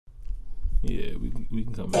Yeah, we can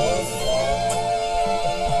come back.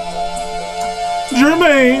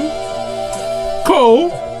 Jermaine Cole,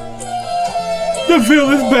 the Ville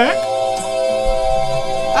is back.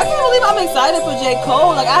 I can't believe I'm excited for J.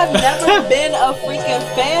 Cole. Like, I've never been a freaking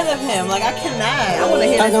fan of him. Like, I cannot. I want to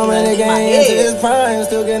hear this in my head. Prime,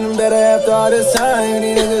 still getting better after all this time.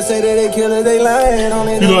 These niggas say that they kill it, they lying.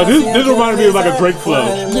 You know, this reminded me of like a Drake flow.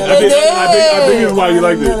 I think it's why you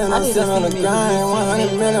like this. I'm still on the grind,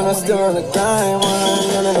 100 million, I'm still on the grind,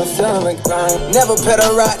 100 million, I'm still on the grind. Never pet a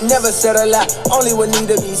rock, never said a lot, only what need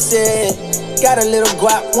to be said. Got a little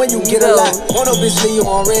guap when you get a lot. Want no bitch leave you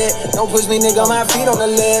on red. Don't push me, nigga, my feet on the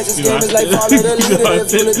ledge. This game is like follow the leader.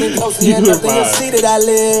 If you looking closely and nothing, you'll see that I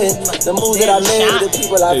live. The moves that I made, the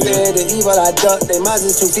people I fed, the evil I ducked. They minds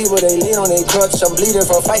is too feeble, they lean on their crutch. I'm bleeding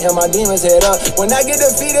from fighting my demons head up. When I get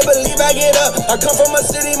defeated, believe I get up. I come from a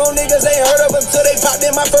city, more niggas ain't heard of until they popped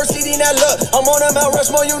in my first CD. Now look, I'm on a Mount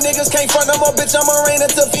Rushmore, you niggas can't front no more, bitch. I'm a rain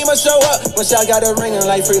until FEMA show up. When I got a ringing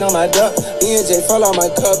like freedom, I duck. E&J fall on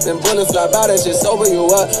my cup, and bullets fly by, that shit sober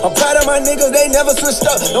you up. I'm proud of my niggas, they never switched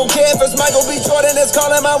up. Don't care if it's Michael B. Jordan that's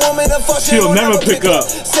calling my woman a fuck. She'll never pick up.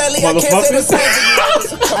 Sadly, I can't say the same to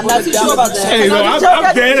you. I'm not too sure about that. Hey, no, I'm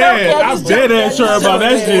dead ass sure about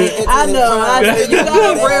that shit. I know. You got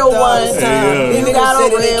a real one. You got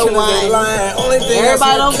a real one.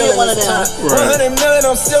 Everybody don't get one of them. 100 million,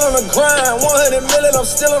 I'm still on the grind. 100 million, I'm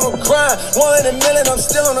still on the grind. 100 million, I'm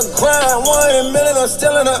still on the grind. 100 million, I'm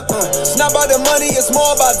still on the. It's not about the money, it's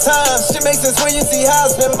more about time. Shit makes sense when you see how I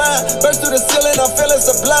spend mine. Burst through the ceiling, I'm feeling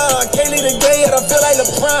sublime. Can't leave the gay yet, I feel like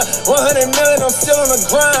LeBron. 100 million, I'm still on the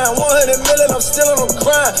grind. 100 million, I'm still on the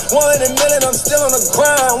grind. 100 million, I'm still on the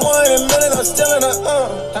grind. 100 million, I'm still on the.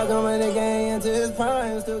 How come in the game into his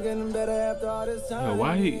prime, still getting better after all this time?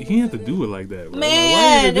 Why he had to do it like that, bro?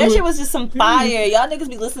 Man, that shit was just some fire. Y'all niggas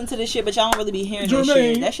be listening to this shit, but y'all don't really be hearing this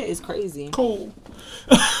shit. That shit is crazy. Cool.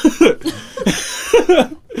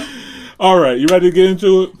 All right, you ready to get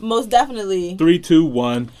into it? Most definitely. 3, 2,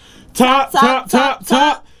 1. Top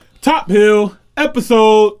Hill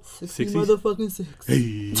episode 60 motherfucking 6.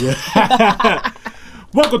 Hey.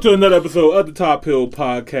 Welcome to another episode of the Top Hill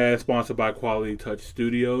Podcast, sponsored by Quality Touch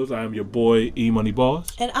Studios. I am your boy, E Money Boss.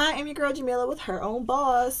 And I am your girl, Jamila, with her own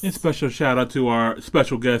boss. And special shout out to our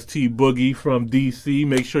special guest, T Boogie from DC.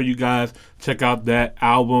 Make sure you guys check out that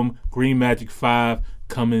album, Green Magic 5,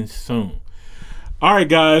 coming soon. All right,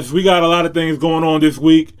 guys, we got a lot of things going on this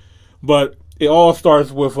week, but it all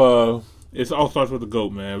starts with the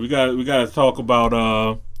GOAT, man. We got to talk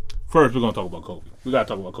about first. We're gonna talk about Kobe. We gotta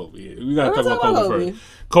talk about Kobe. Yeah. We gotta talk about Kobe first.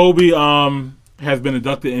 Kobe has been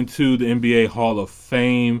inducted into the NBA Hall of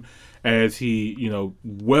Fame, as he,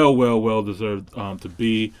 well deserved to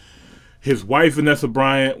be. His wife, Vanessa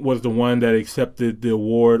Bryant, was the one that accepted the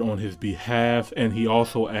award on his behalf, and he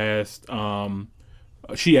also asked.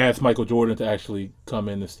 She asked Michael Jordan to actually come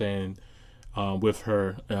in and stand with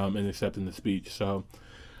her in accepting the speech. So.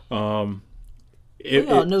 We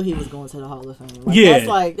all knew he was going to the Hall of Fame.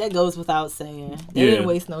 That goes without saying. They didn't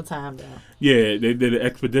waste no time though. Yeah, they did it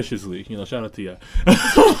expeditiously. Shout out to you.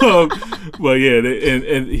 But yeah,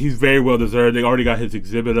 and he's very well deserved. They already got his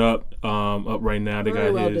exhibit up right now. They very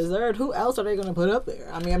got well his deserved. Who else are they going to put up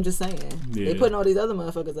there? I mean, I'm just saying. Yeah. They putting all these other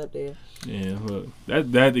motherfuckers up there. Yeah, look,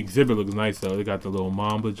 that exhibit looks nice though. They got the little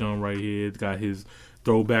Mamba John right here. It's got his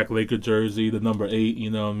throwback Laker jersey, the number 8.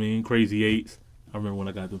 You know what I mean? Crazy 8s. I remember when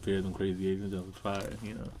I got them pairs of Crazy 8s and that was fire,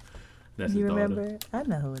 That's you his remember? Daughter. I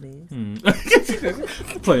know who it is.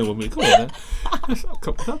 Playing with me. Come on, man.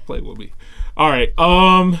 Stop playing with me. All right.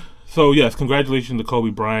 So, yes, congratulations to Kobe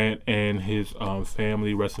Bryant and his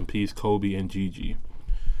family. Rest in peace, Kobe and Gigi.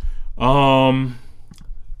 Time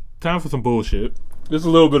for some bullshit. Just a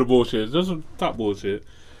little bit of bullshit. Just some top bullshit.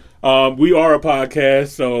 We are a podcast,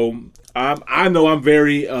 so I know I'm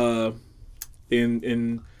very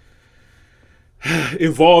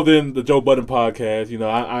involved in the Joe Budden podcast.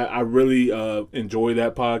 I really enjoy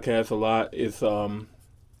that podcast a lot. It's they're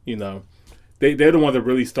the ones that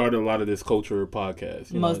really started a lot of this culture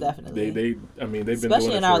podcast. Most definitely. They've been especially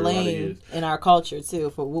doing it in our for lane, a lot of years. In our culture too,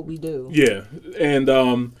 for what we do. Yeah, and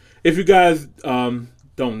if you guys don't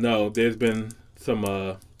know, there's been some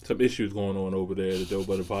issues going on over there at the Joe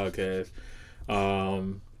Budden podcast.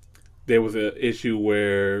 There was an issue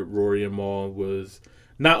where Rory and Mal was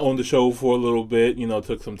not on the show for a little bit,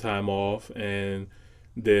 took some time off, and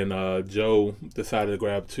then Joe decided to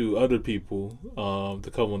grab 2 other people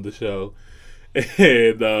to come on the show.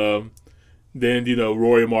 And then,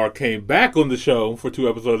 Rory and Mark came back on the show for 2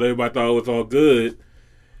 episodes. Everybody thought it was all good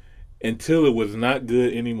until it was not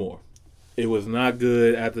good anymore. It was not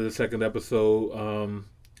good after the second episode. I'm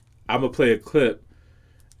going to play a clip,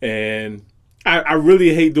 and I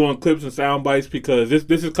really hate doing clips and sound bites because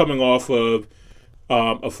this is coming off of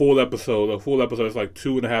a full episode. A full episode is like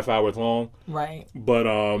 2.5 hours long. Right. But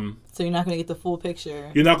so you're not gonna get the full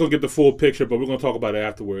picture. You're not gonna get the full picture, but we're gonna talk about it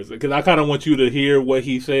afterwards because I kind of want you to hear what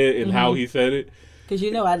he said and how he said it. Because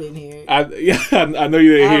you know I didn't hear it. I know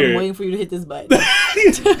you didn't hear it. I'm waiting for you to hit this button.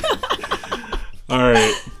 All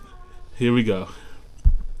right, here we go.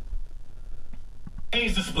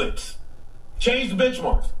 Change the splits. Change the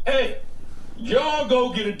benchmarks. Hey, y'all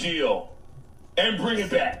go get a deal and bring it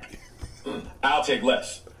back. I'll take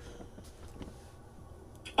less.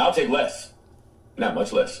 I'll take less. Not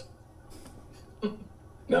much less.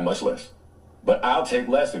 Not much less. But I'll take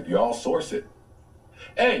less if y'all source it.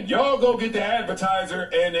 Hey, y'all go get the advertiser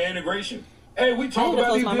and the integration. Hey, we talk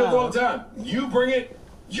about these deals all the time. You bring it,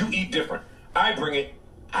 you eat different. I bring it,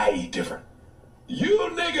 I eat different. You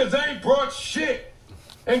niggas ain't brought shit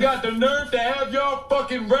and got the nerve to have y'all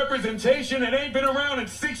fucking representation that ain't been around in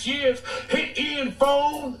 6 years hit Ian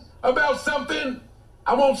phone about something.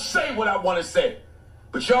 I won't say what I want to say,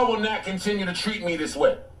 but y'all will not continue to treat me this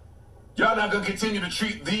way. Y'all not gonna continue to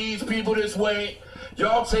treat these people this way.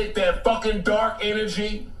 Y'all take that fucking dark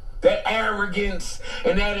energy, that arrogance,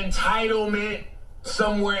 and that entitlement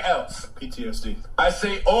somewhere else. PTSD. I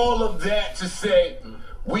say all of that to say,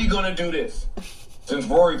 we gonna do this. Since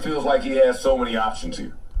Rory feels like he has so many options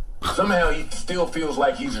here. Somehow he still feels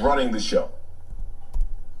like he's running the show.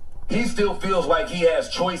 He still feels like he has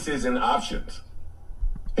choices and options.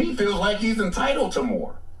 He feels like he's entitled to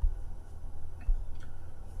more.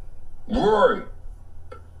 Rory,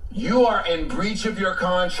 you are in breach of your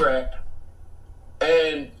contract,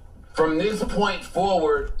 and from this point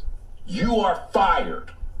forward, you are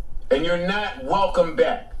fired, and you're not welcome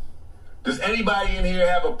back. Does anybody in here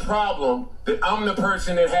have a problem that I'm the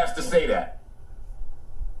person that has to say that?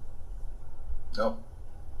 No.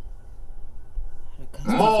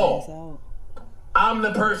 Mo, I'm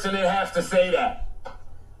the person that has to say that.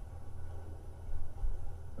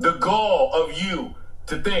 The gall of you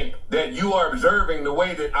to think that you are observing the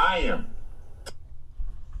way that I am.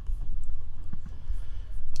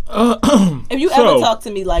 If you ever talk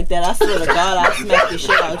to me like that, I swear to God, I'll smack the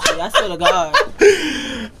shit out you. I swear to God.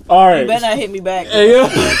 All right. You better not hit me back. Hey, yeah,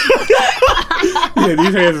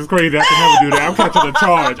 these hands is crazy. I can never do that. I'm catching a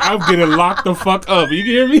charge. I'm getting locked the fuck up. You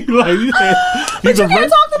hear me? Like these hands, But you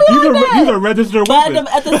can't talk to me like that. These are registered weapons.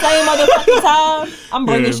 But at the same motherfucking time, I'm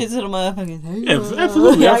bringing shit to the motherfucking.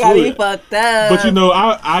 Absolutely. I gotta be fucked up. But you know,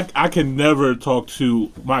 I can never talk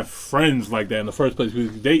to my friends like that in the first place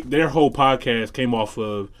because their whole podcast came off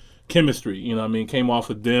of chemistry. You know what I mean? Came off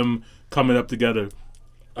of them coming up together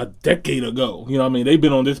a decade ago. You know what I mean? They've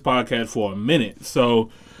been on this podcast for a minute. So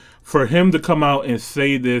for him to come out and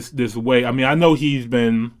say this way, I mean, I know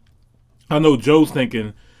Joe's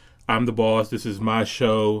thinking, I'm the boss. This is my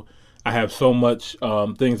show. I have so much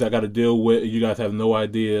things I got to deal with. You guys have no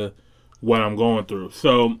idea what I'm going through.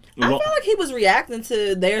 So I feel like he was reacting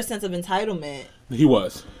to their sense of entitlement. He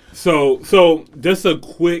was. So just a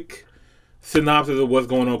quick synopsis of what's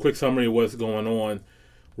going on, quick summary of what's going on.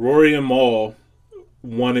 Rory and Mal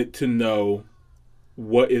wanted to know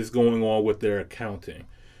what is going on with their accounting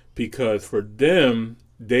because for them,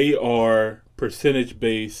 they are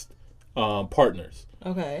percentage-based partners.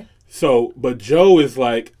 Okay. So, but Joe is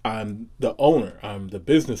like, I'm the owner. I'm the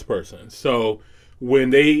business person. So when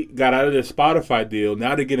they got out of their Spotify deal,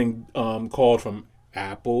 now they're getting called from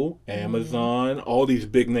Apple, Amazon, all these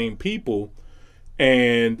big name people.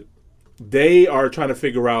 And they are trying to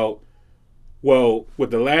figure out, well,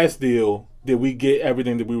 with the last deal, did we get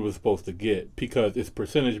everything that we were supposed to get? Because it's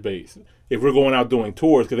percentage based. If we're going out doing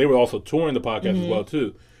tours, because they were also touring the podcast as well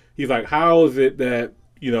too. He's like, how is it that,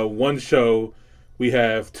 you know, one show we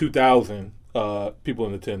have 2,000 people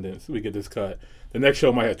in attendance, we get this cut. The next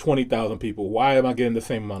show might have 20,000 people. Why am I getting the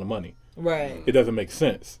same amount of money? Right. It doesn't make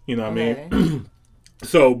sense. You know what I mean?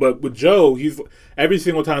 So, but with Joe, he's every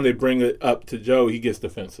single time they bring it up to Joe, he gets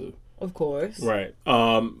defensive. Of course. Right.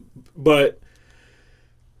 But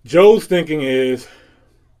Joe's thinking is,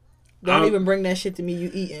 don't even bring that shit to me. You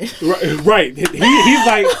eating? Right. He's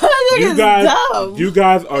like, you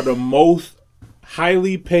guys are the most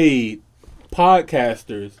highly paid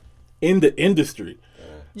podcasters in the industry.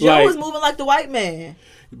 Joe was moving like the white man.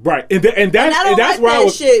 Right, and that's where I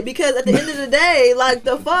was shit because at the end of the day, like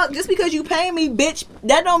the fuck, just because you pay me, bitch,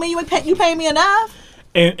 that don't mean you pay me enough.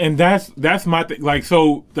 And that's my thing. Like,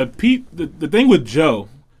 so the thing with Joe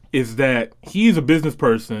is that he's a business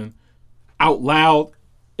person out loud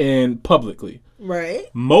and publicly. Right.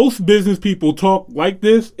 Most business people talk like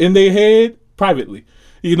this in their head privately,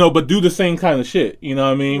 you know, but do the same kind of shit. You know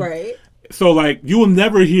what I mean? Right. So, like, you will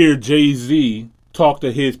never hear Jay-Z talk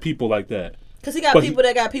to his people like that. Because he got people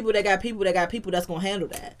that got people that got people that got people that's going to handle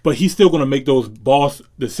that. But he's still going to make those boss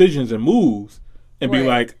decisions and moves and be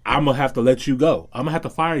like, I'm going to have to let you go. I'm going to have to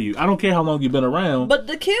fire you. I don't care how long you've been around. But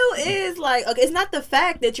the kill is like, okay, it's not the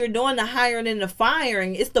fact that you're doing the hiring and the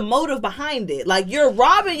firing. It's the motive behind it. Like, you're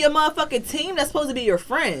robbing your motherfucking team that's supposed to be your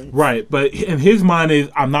friend. Right. But in his mind is,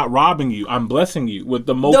 I'm not robbing you. I'm blessing you with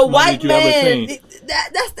the most money that you ever seen.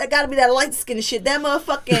 That got to be that light skin shit. That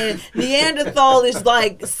motherfucking Neanderthal is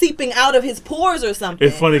like seeping out of his pores or something.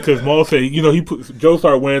 It's funny because Maul said, Joe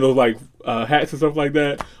started wearing those like hats and stuff like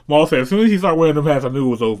that. Maul said, as soon as he started wearing them hats, I knew it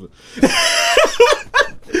was over.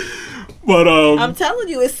 But I'm telling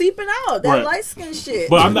you, it's seeping out. That light skin shit.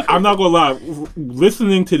 But I'm not gonna lie.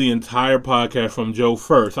 Listening to the entire podcast from Joe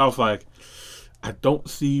first, I was like, I don't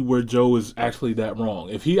see where Joe is actually that wrong.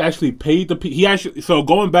 If he actually paid so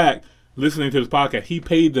going back listening to this podcast, he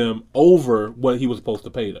paid them over what he was supposed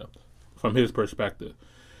to pay them from his perspective,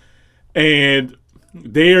 and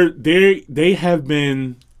they have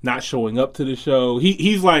been not showing up to the show.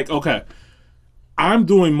 He's like, okay, I'm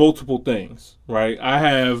doing multiple things, right? I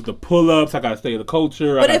have the pull-ups. I got to stay in the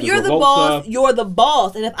culture. But if you're the boss, you're the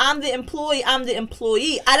boss. And if I'm the employee, I'm the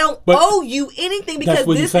employee. I don't owe you anything because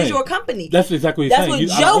this is your company. That's exactly what he's saying.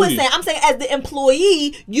 That's what Joe is saying. I'm saying as the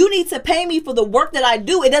employee, you need to pay me for the work that I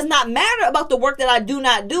do. It does not matter about the work that I do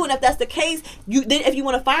not do. And if that's the case, if you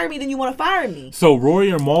want to fire me, then you want to fire me. So Rory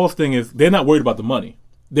and Maul's thing is they're not worried about the money.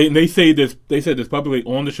 They say this. They said this publicly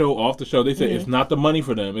on the show, off the show. They said it's not the money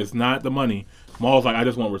for them. It's not the money. Maul's like, I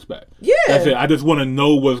just want respect. Yeah, that's it. I just want to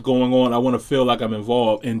know what's going on. I want to feel like I'm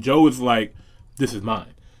involved. And Joe is like, this is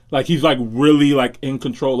mine. Like he's like really like in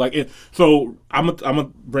control. So I'm gonna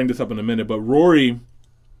bring this up in a minute. But Rory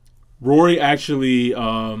actually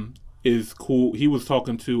is cool. He was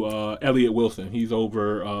talking to Elliot Wilson. He's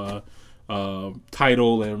over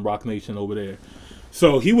Tidal and Rock Nation over there.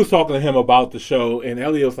 So he was talking to him about the show, and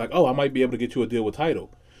Elliot was like, oh, I might be able to get you a deal with Tidal.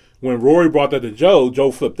 When Rory brought that to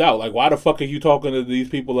Joe flipped out. Like, why the fuck are you talking to these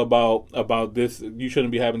people about this? You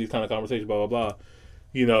shouldn't be having these kind of conversations, blah, blah, blah.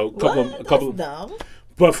 You know, That's dumb.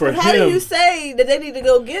 But for him... How do you say that they need to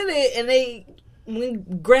go get it, and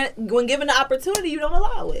when given the opportunity, you don't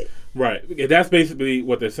allow it? Right. That's basically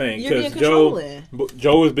what they're saying. You're being controlling.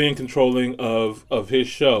 Joe is being controlling of his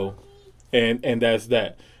show, and that's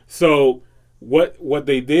that. So... What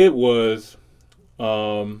they did was,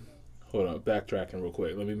 hold on, backtracking real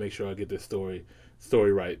quick. Let me make sure I get this story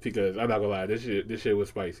right, because I'm not gonna lie, this shit was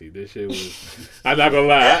spicy. This shit was, I'm not gonna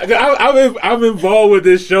lie, I'm involved with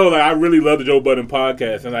this show. Like I really love the Joe Budden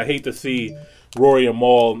podcast, and I hate to see Rory and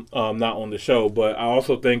Maul not on the show. But I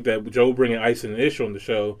also think that Joe bringing Ice and Ish on the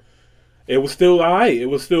show, it was still alright. It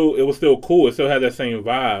was still cool. It still had that same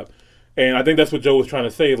vibe, and I think that's what Joe was trying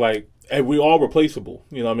to say. Like. And we all replaceable.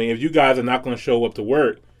 You know what I mean? If you guys are not going to show up to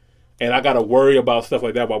work and I got to worry about stuff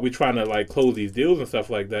like that while we're trying to like close these deals and stuff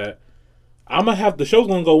like that, I'm going to have, the show's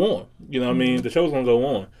going to go on. You know what I mean? The show's going to go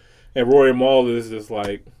on. And Rory Maul is just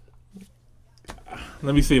like,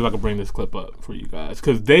 let me see if I can bring this clip up for you guys.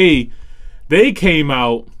 Because they came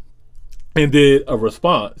out and did a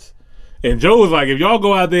response. And Joe was like, if y'all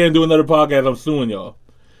go out there and do another podcast, I'm suing y'all.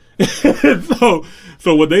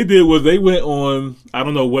 So what they did was they went on, I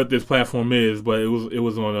don't know what this platform is, but it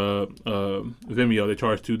was on Vimeo. They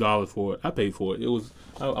charged $2 for it. I paid for it. It was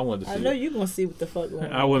I wanted to see. I know you're gonna see what the fuck going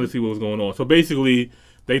on. I wanted to see what was going on. So basically,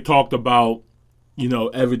 they talked about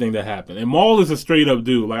everything that happened. And Maul is a straight up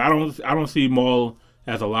dude. Like I don't see Maul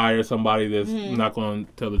as a liar, somebody that's not going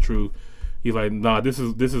to tell the truth. He's like, nah, this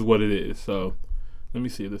is what it is. So let me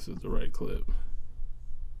see if this is the right clip.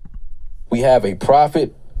 We have a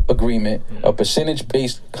profit agreement, a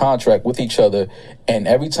percentage-based contract with each other, and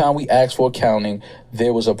every time we asked for accounting,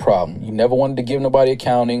 there was a problem. You never wanted to give nobody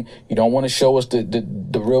accounting. You don't want to show us the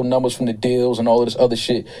real numbers from the deals and all of this other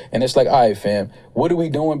shit. And it's like, all right, fam, what are we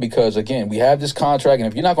doing? Because, again, we have this contract, and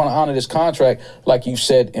if you're not going to honor this contract like you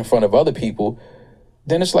said in front of other people,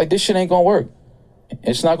 then it's like this shit ain't going to work.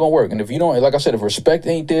 It's not going to work. And if you don't, like I said, if respect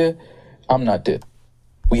ain't there, I'm not there.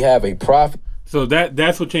 We have a profit. So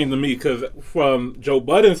that's what changed to me, because from Joe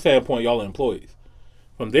Budden's standpoint, y'all are employees.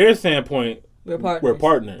 From their standpoint, we're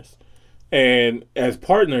partners. And as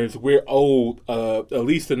partners, we're owed at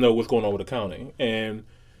least to know what's going on with accounting. And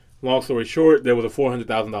long story short, there was a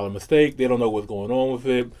 $400,000 mistake. They don't know what's going on with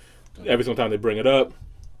it. Every single time they bring it up,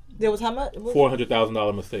 there was how much?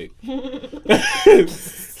 $400,000 mistake.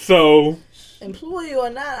 So, employee or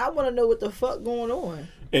not, I want to know what the fuck going on.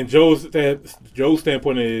 And Joe's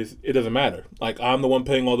standpoint is, it doesn't matter. Like, I'm the one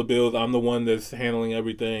paying all the bills. I'm the one that's handling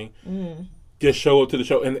everything. Just show up to the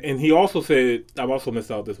show. And he also said, I've also missed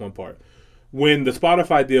out this one part. when the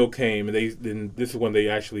Spotify deal came, and then this is when they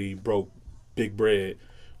actually broke big bread.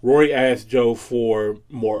 Rory asked Joe for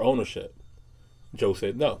more ownership. Joe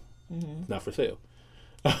said no, not for sale.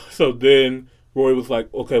 So then Rory was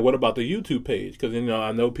like, okay, what about the YouTube page? Because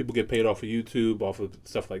I know people get paid off of YouTube, off of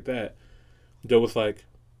stuff like that. Joe was like,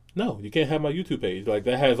 no, you can't have my YouTube page. Like,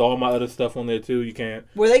 that has all my other stuff on there too. You can't.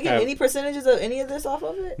 Were they getting any percentages of any of this off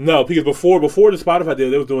of it? No, because before the Spotify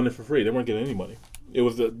deal, they was doing it for free. They weren't getting any money. It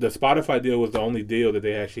was the Spotify deal was the only deal that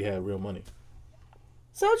they actually had real money.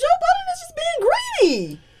 So Joe Budden is just being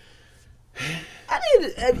greedy.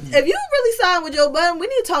 If you really signed with Joe Budden, we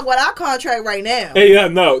need to talk about our contract right now. Hey, yeah,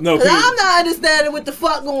 no. Because I'm not understanding what the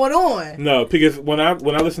fuck going on. No, because when I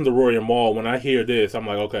listen to Rory and Mal, when I hear this, I'm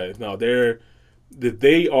like, okay, no,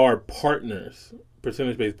 they are partners,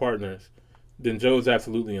 percentage-based partners, then Joe's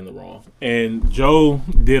absolutely in the wrong. And Joe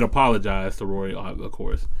did apologize to Rory, of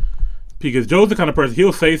course. Because Joe's the kind of person,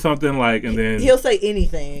 he'll say something like, and then... He'll say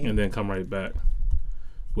anything. And then come right back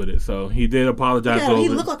with it. So he did apologize. Yeah, he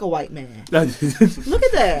looked like a white man. Look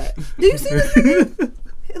at that. Do you see this? Look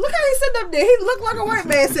how he's sitting up there. He looked like a white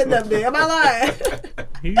man sitting up there. Am I lying?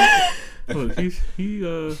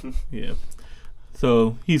 Yeah.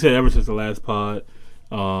 So he said ever since the last pod,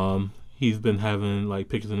 he's been having like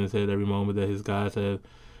pictures in his head every moment that his guys have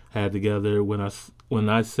had together. When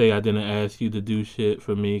I say I didn't ask you to do shit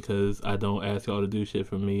for me, because I don't ask y'all to do shit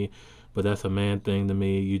for me, but that's a man thing to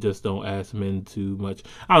me. You just don't ask men too much.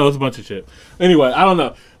 I don't know, it's a bunch of shit. Anyway, I don't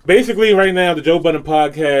know. Basically, right now, the Joe Budden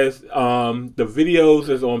podcast, the videos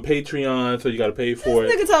is on Patreon, so you got to pay for it.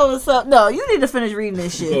 This nigga told us something. No, you need to finish reading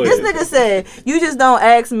this shit. This nigga said, you just don't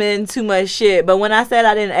ask men too much shit, but when I said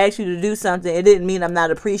I didn't ask you to do something, it didn't mean I'm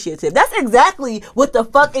not appreciative. That's exactly what the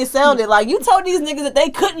fuck it sounded like. You told these niggas that they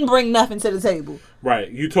couldn't bring nothing to the table.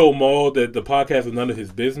 Right. You told Maul that the podcast was none of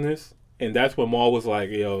his business. And that's when Maul was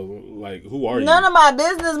like, yo, like, who are you? None of my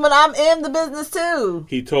business, but I'm in the business too.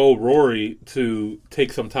 He told Rory to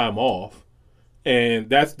take some time off. And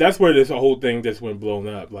that's where this whole thing just went blown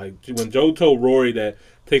up. Like, when Joe told Rory that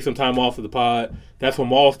take some time off of the pod, that's when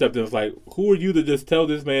Maul stepped in and was like, who are you to just tell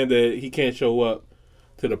this man that he can't show up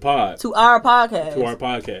to the pod? To our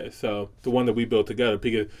podcast. So, the one that we built together.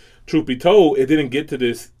 Because, truth be told, it didn't get to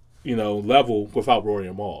this level without Rory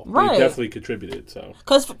and Maul. Right. They definitely contributed, so.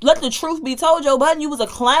 Because let the truth be told, Joe Budden, you was a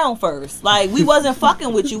clown first. Like, we wasn't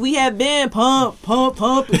fucking with you. We had been pump. Like,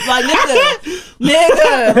 nigga.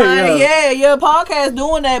 Like, yeah, your podcast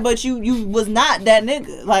doing that, but you was not that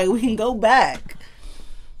nigga. Like, we can go back.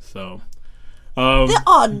 So. The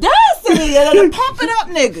audacity of the pump it up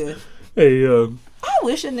nigga. Hey, I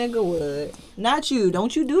wish a nigga would. Not you.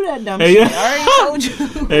 Don't you do that dumb shit. I already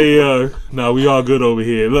told you. Hey, no, we all good over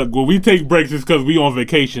here. Look, when we take breaks, it's because we on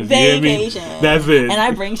vacations. Vacation. You hear me? That's it. And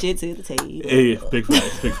I bring shit to the table. Hey, big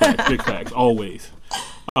facts, always.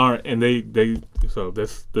 All right, and so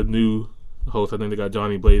that's the new host. I think they got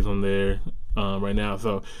Johnny Blaze on there right now.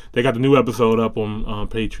 So they got the new episode up on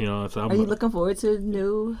Patreon. So are you looking forward to the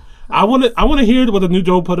new? I want to hear what the new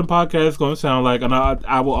Joe Budden podcast is going to sound like, and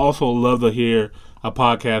I will also love to hear a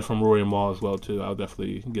podcast from Rory and Maul as well too. I'll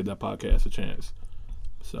definitely give that podcast a chance.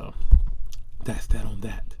 So that's that on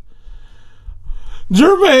that.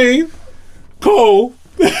 Jermaine Cole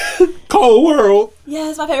World. Yeah,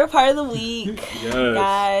 it's my favorite part of the week. Yes.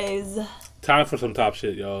 Guys. Time for some top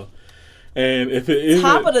shit, y'all. And if it is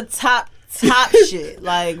top of the top shit,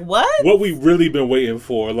 like what? What we really been waiting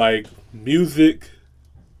for, like music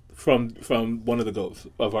from one of the GOATs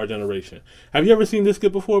of our generation. Have you ever seen this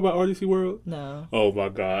skit before about RDC World? No. Oh my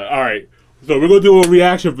god. All right. So we're going to do a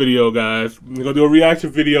reaction video, guys. We're going to do a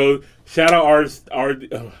reaction video. Shout out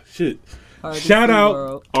Shout out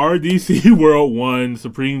World. RDC World 1,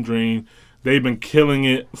 Supreme Dream. They've been killing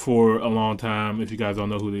it for a long time. If you guys don't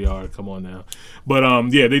know who they are, come on now. But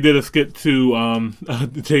yeah, they did a skit to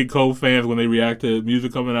the J. Cole fans when they react to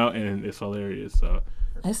music coming out, and it's hilarious. So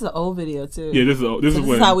this is an old video too. Yeah, this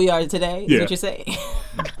is how we are today. Yeah. Is what you're saying.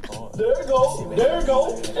 There you go.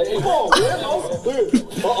 Hey, come on. There you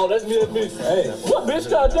go. Uh-oh, that's me. Hey. What, bitch?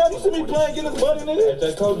 Goddamn, you see me playing, getting his money, nigga?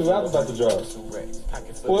 J. Cole, the rap about to drop.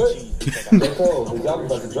 What? J. Cole, the rap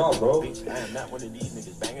about to drop, bro.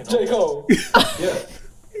 J. Cole. Yeah.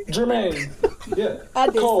 Jermaine. Yeah. I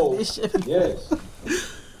did Cole. this shit. Yes.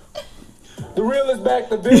 The real is back.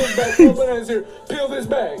 The bill is back. Open is here. Peel this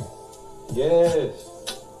back. Yes.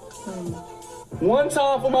 One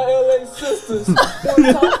time for my LA sisters. One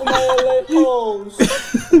time for my LA hoes.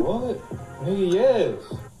 What? Nigga, yes.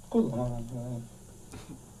 Hold on, man.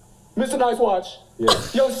 Mr. Nice Watch.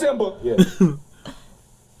 Yes. Yo, Simba. Yes.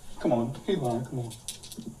 Come on. He lying. Come on.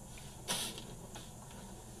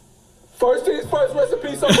 First things first, rest in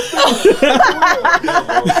peace on the field.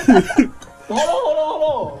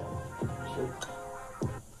 Hold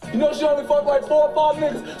on. You know she only fucked like 4 or 5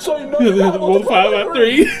 niggas, so you know you gotta go to 5 out of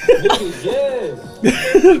 3. Niggas, yes.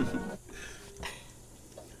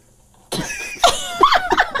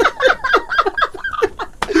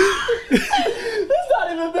 That's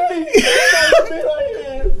not even me. That's not even me right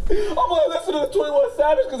here. I'm gonna listen to 21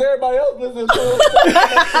 Savage because everybody else listens to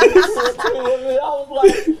 21. I was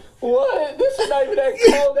like, what? This shit not even that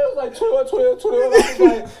cold. That was like 21. I was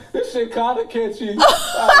like, this shit kinda catchy. I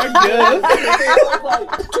guess. I was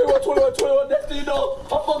like, 21. Next thing you know,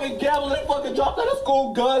 I'm fucking gambling, fucking dropped out of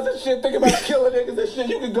school, guns and shit, thinking about killing niggas and shit.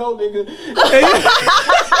 You can go, nigga.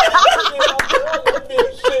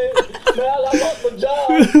 Now I lost my job.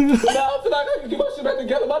 But now I feel like I can get my shit back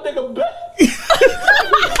together. My nigga back.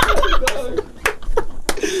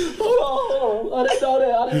 Hold on. I didn't know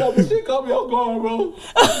that. I didn't know this shit caught me off guard, bro.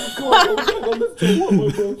 Come on, bro. We gotta go listen to it one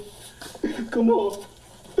more, bro. Come on.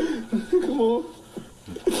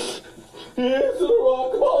 Yeah, to the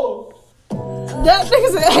rock. Come on. That nigga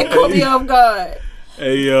said, "Hey, caught me off guard."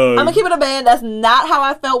 Hey, yo. I'm gonna keep it a band. That's not how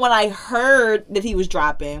I felt when I heard that he was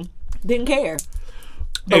dropping. Didn't care.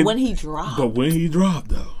 But when he dropped,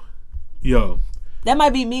 though, yo, that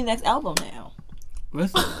might be me next album now.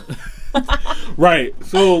 Listen. Right.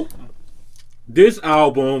 So this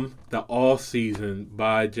album, The All Season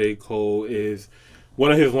by J. Cole, is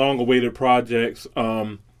one of his long-awaited projects.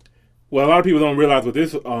 Well, a lot of people don't realize with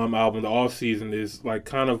this album, The All Season, is like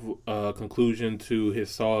kind of a conclusion to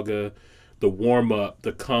his saga, the warm-up,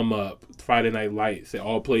 the come-up, Friday Night Lights. It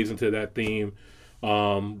all plays into that theme.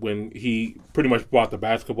 When he pretty much brought the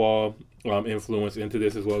basketball influence into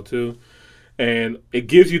this as well too, and it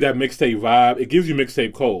gives you that mixtape vibe. It gives you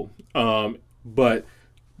mixtape Cole, but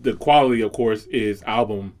the quality, of course, is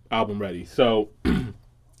album ready. So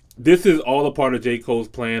this is all a part of J. Cole's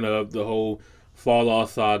plan of the whole Fall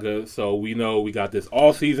Off saga. So we know we got this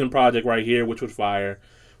all season project right here, which was fire.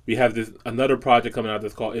 We have this another project coming out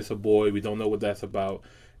that's called It's a Boy. We don't know what that's about.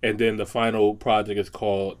 And then the final project is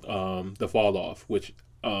called The Fall Off, which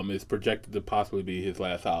is projected to possibly be his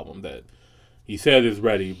last album that he said is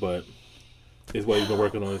ready, but is what he's been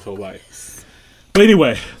working on his whole life. But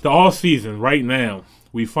anyway, The All Season, right now,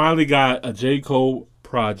 we finally got a J. Cole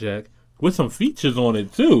project with some features on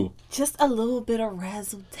it, too. Just a little bit of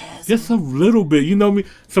razzle-dazzle. Just a little bit, you know me.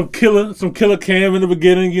 Some killer Cam in the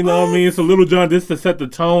beginning, you know what I mean? So Little John, just to set the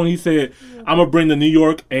tone, he said, I'm going to bring the New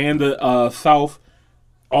York and the South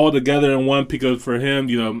all together in one, because for him,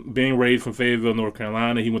 you know, being raised from Fayetteville, North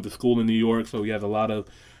Carolina, he went to school in New York, so he has a lot of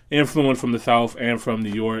influence from the South and from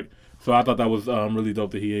New York. So I thought that was really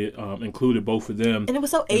dope that he included both of them. And it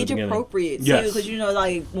was so age appropriate too, because you know,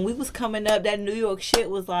 like when we was coming up, that New York shit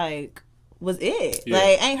was it. Yeah.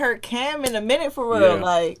 Like, ain't heard Cam in a minute for real. Yeah.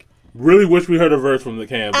 Like, really wish we heard a verse from the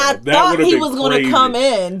Cam. I thought he was going to come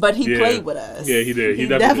in, but he played with us. Yeah, he did. He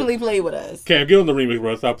definitely played with us. Cam, get on the remix,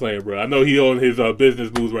 bro. Stop playing, bro. I know he on his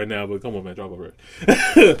business moves right now, but come on, man, drop a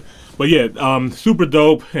verse. But yeah, super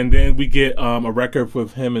dope. And then we get a record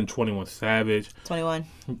with him and 21 Savage. 21.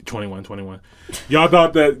 Y'all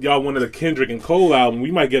thought that y'all wanted a Kendrick and Cole album.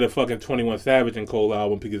 We might get a fucking 21 Savage and Cole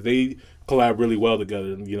album because they collab really well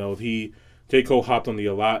together. You know, J. Cole hopped on the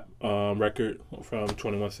A Lot record from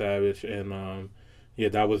 21 Savage, and yeah,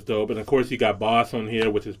 that was dope. And of course, you got Boss on here,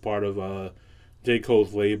 which is part of J.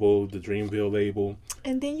 Cole's label, the Dreamville label.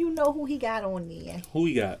 And then you know who he got on there. Who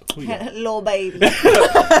he got? Lil Baby.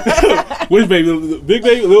 Which baby? Big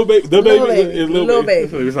Baby? Lil Baby? The baby is Lil Baby.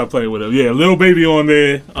 So let me stop playing with him. Yeah, Lil Baby on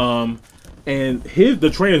there. And the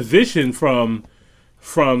transition from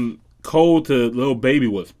Cole to Lil Baby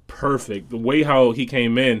was perfect. The way how he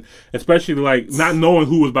came in, especially like not knowing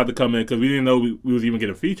who was about to come in, because we didn't know we was even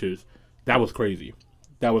getting features. That was crazy.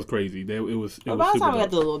 By the time we got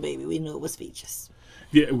to Lil Baby, we knew it was features.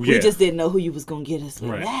 Yeah. We just didn't know who you was gonna get us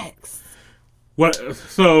next. What?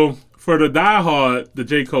 So for the diehard, the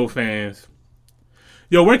J. Cole fans,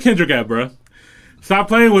 yo, where Kendrick at, bruh? Stop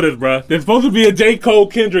playing with us, bruh. There's supposed to be a J. Cole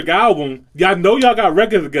Kendrick album. Y'all know y'all got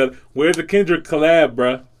records together. Where's the Kendrick collab,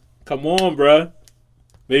 bruh? Come on, bruh.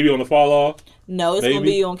 Maybe on the Fall Off? No, it's gonna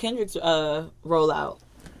be on Kendrick's rollout.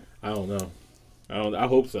 I don't know. I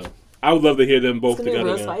hope so. I would love to hear them both together. It's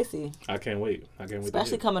gonna be real spicy. I can't wait.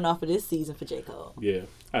 Especially coming off of this season for J. Cole. Yeah,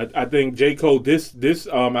 I think J. Cole. This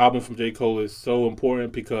album from J. Cole is so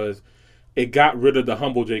important because it got rid of the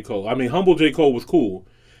humble J. Cole. I mean, humble J. Cole was cool,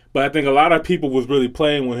 but I think a lot of people was really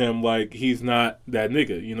playing with him like he's not that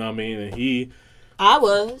nigga. You know what I mean? And I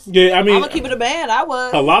was. Yeah, I mean, I'm gonna keep it a band. I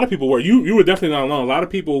was. A lot of people were. You were definitely not alone. A lot of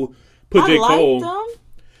people put J. Cole. Them.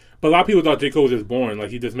 But a lot of people thought J. Cole was just boring.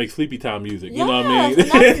 Like, he just makes sleepy time music. You know what I mean?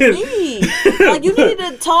 That's me. Like, you need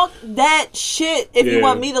to talk that shit if you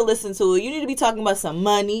want me to listen to it. You need to be talking about some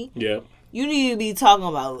money. Yeah. You need to be talking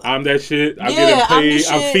about... I'm that shit. I'm getting paid.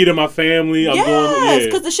 I'm feeding my family. I'm doing...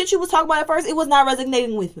 because the shit you was talking about at first, it was not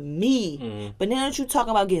resonating with me. But now that you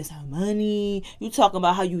talking about getting some money, you talking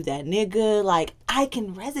about how you that nigga, like, I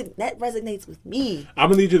can resonate. That resonates with me. I'm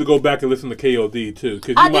going to need you to go back and listen to KOD, too.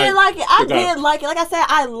 I did like it. I did like it. Like I said,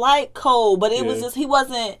 I like Cole, but it was just, he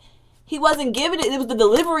wasn't giving it. It was, the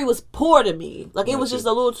delivery was poor to me. Like, it was just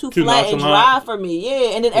a little too flat and dry for me.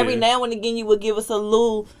 Yeah, and then every now and again, you would give us a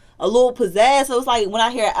little pizzazz. So it's like when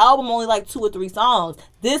I hear an album, only like 2 or 3 songs.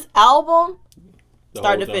 This album,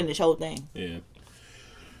 start to finish, whole thing. Yeah.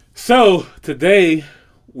 So today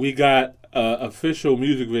we got an official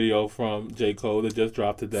music video from J. Cole that just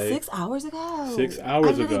dropped today. 6 hours ago. 6 hours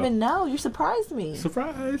ago. I didn't even know. You surprised me.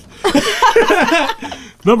 Surprise.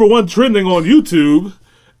 Number 1 trending on YouTube,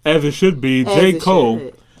 as it should be, J.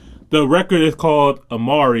 Cole. The record is called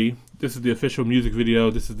Amari. This is the official music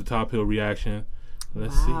video. This is the Top Hill reaction.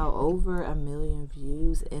 Let's see. Over 1 million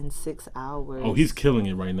views in 6 hours. Oh, he's killing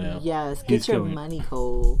it right now. Yes, get your money,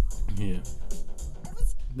 Cole. Yeah.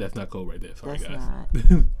 That's not Cole right there. Sorry, that's guys.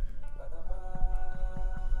 Not.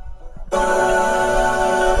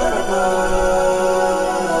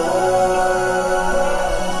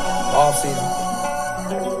 Off season.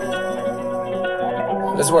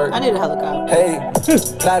 Let's work. I need a helicopter. Hey,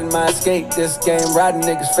 plotting my escape. This game, riding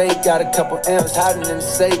niggas fake. Got a couple M's hiding in the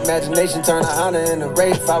safe. Imagination turn a Honda into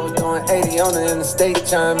Wraith. I was doing 80 on the interstate,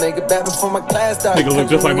 trying to make it back before my class started. Nigga look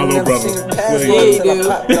just like my little brother. Yeah, you do.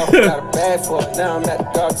 Got a bag for it. Now I'm at the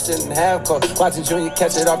dark sitting half court, watching Junior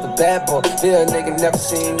catch it off the bat board. Feel a nigga never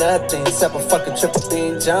seen nothing except a fucking triple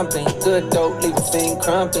beam jumping. Good dope, leave a fiend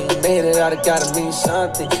crumping. Made it out, it gotta mean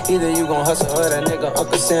something. Either you gon' hustle or that nigga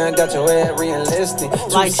Uncle Sam got your head re-enlisting.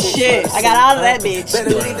 Like shit, I got out of that bitch.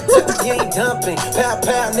 Better leave it till he ain't dumping. Pow,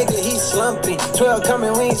 pow, nigga, he slumping. 12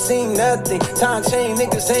 coming, we ain't seen nothing. Time chain,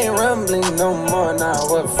 niggas ain't rumbling no more. Nah,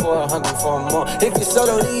 what for? Hungry for more. If you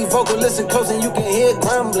solo lead vocal, listen close and you can hear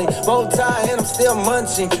grumbling. Bow tie and I'm still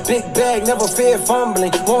munching. Big bag, never fear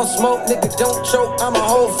fumbling. Won't smoke, nigga, don't choke. I'm a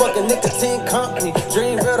whole fucking nicotine company.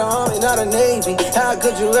 Dream of the army, not a navy. How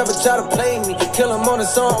could you ever try to play me? Kill him on the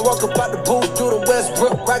song, walk up out the booth through the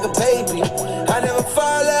Westbrook like a baby. I never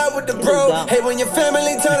fall out with the bro. Hey, when your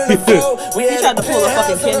family turn to the foe, we had to pull a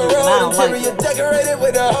fucking Kendrick and I don't like it. Decorated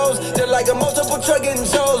with a hose, just like a multiple truck getting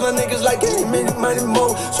shows. My niggas like any minute, money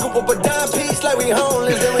more. Scoop up a dime piece like we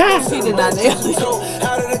homeless. Then we go he did not nail it. So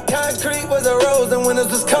out of the concrete was a rose, and when it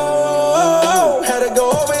was cold, had to go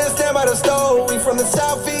over and stand by the stove. We from the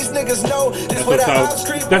southeast, niggas know this where the house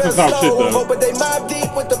creep. That's a top shit though. But they mob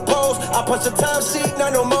deep with the post. I punch the time sheet,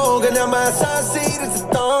 not no more. Cause now my assigned seat is a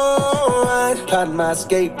thorn. Plotting my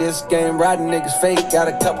escape, this game, riding niggas fake. Got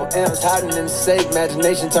a couple M's hiding in the safe.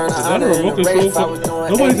 Imagination turn a Honda into Wraith. I was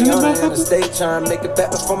doing 80 on the interstate, trying to make it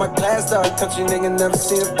back before my class started. Country nigga never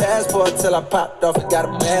seen a passport till I popped off and got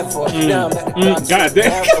a bad for it. Now I'm at the dark.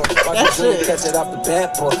 Goddamn. Watch the catch it off the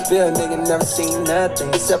bat board. Feel a nigga never seen nothing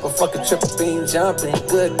except a fucking triple beam jumping.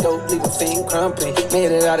 Good dope, leave a fiend crumping.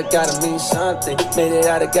 Made it out, it gotta mean something. Made it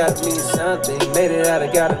out, it gotta mean something. Made it out,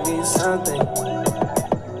 it gotta mean something.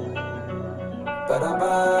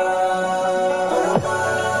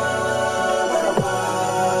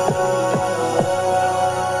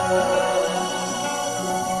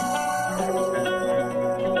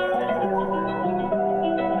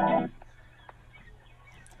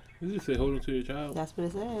 Did it say hold on to your child? That's what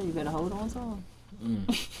it said. You better hold on to him.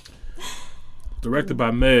 Directed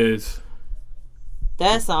by Mez.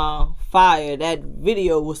 That song, fire. That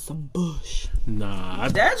video was some bush. Nah.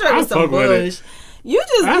 That joint was some bush. You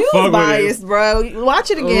was biased, bro.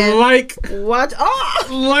 Watch it again. Watch.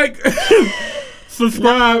 Oh!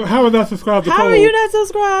 Subscribe. How are not subscribed to Cole? How are you not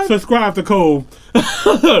subscribed? Subscribe to Cole.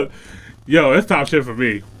 Yo, it's top shit for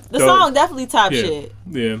me. The song definitely top shit.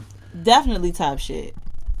 Yeah. Definitely top shit.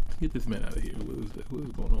 Get this man out of here. What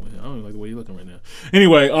is going on here? I don't even like the way you're looking right now.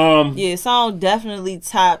 Anyway, yeah, song definitely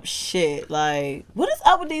top shit. Like, what is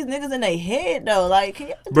up with these niggas in their head though? Like, can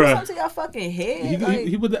you do something to your fucking head?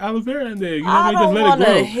 He put the aloe vera in there. You know, I don't want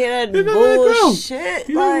to hear that bullshit.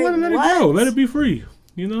 You don't want to let it go. Let it be free.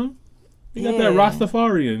 You know. You got that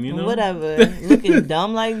Rastafarian, you know? Whatever. Looking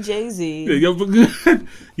dumb like Jay-Z.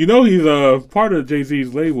 You know he's part of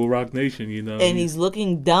Jay-Z's label, Rock Nation, you know. And he's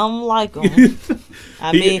looking dumb like him.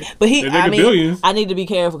 I mean, I need to be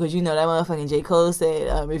careful because, you know, that motherfucking J. Cole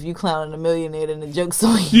said, if you clowning a millionaire, then the joke's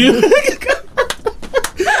on you.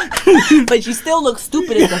 But you still look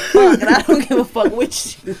stupid as the fuck, and I don't give a fuck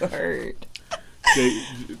which you heard.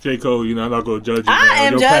 J. Cole, you know, I'm not gonna judge you. I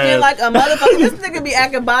am judging like a motherfucker. This nigga be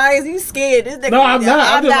acting biased. You scared? This nigga. No, I'm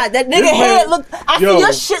not. I'm not. That nigga head look. I see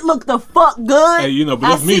your shit look the fuck good. Hey, you know, but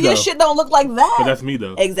that's me though. Your shit don't look like that. But that's me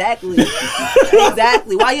though. Exactly.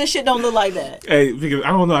 Exactly. Why your shit don't look like that? Hey, because I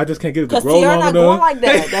don't know. I just can't get it to grow long enough. Because you're not going like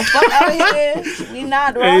that. The fuck out here. We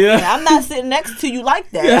not rocking. Hey, yeah. I'm not sitting next to you like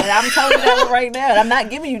that. And I'm telling you that right now. I'm not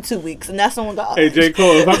giving you 2 weeks, and that's on God. Hey, J.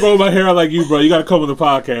 Cole, if I grow my hair out like you, bro, you gotta come on the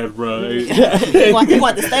podcast, bro. Hey. you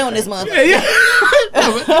want to stay on this motherfucker. Hey, yeah.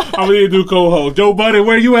 I'm gonna need to do co-host. Joe Budden,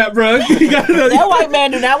 where you at, bro? That white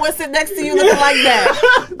man do not want to sit next to you looking like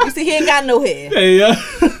that. You see, he ain't got no hair. Hey,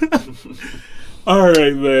 all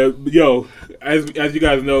right, man. Yo, as you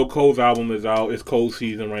guys know, Cole's album is out. It's Cole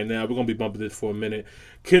season right now. We're gonna be bumping this for a minute.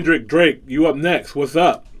 Kendrick Drake, you up next? What's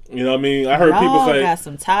up? You know what I mean? I heard people say got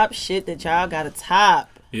some top shit that y'all got to top.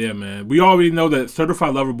 Yeah, man. We already know that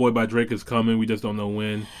Certified Lover Boy by Drake is coming. We just don't know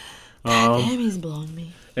when. Damn, he's blowing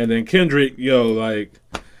me. And then Kendrick, yo, like,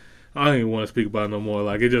 I don't even want to speak about it no more.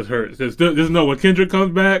 Like, it just hurts. There's no, when Kendrick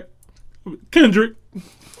comes back, Kendrick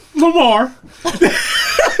Lamar.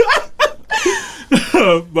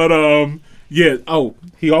 But, yeah. Oh,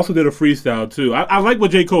 he also did a freestyle, too. I like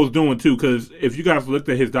what J. Cole's doing, too, because if you guys looked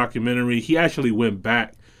at his documentary, he actually went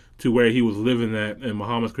back to where he was living at in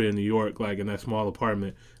Muhammad Square in New York, like, in that small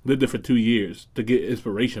apartment. Lived there for 2 years to get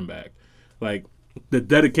inspiration back. Like, the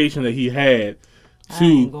dedication that he had I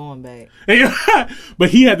ain't going back. But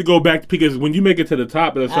he had to go back because when you make it to the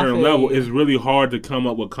top at a certain level, it's really hard to come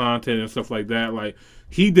up with content and stuff like that. Like,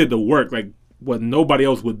 he did the work, like what nobody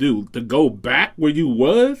else would do. To go back where you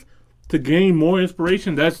was to gain more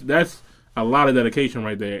inspiration, that's a lot of dedication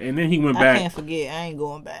right there. And then he went back. I can't forget. I ain't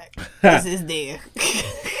going back. This is there.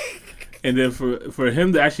 And then for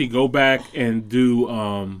him to actually go back and do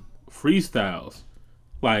freestyles.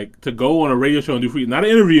 Like, to go on a radio show and do free, not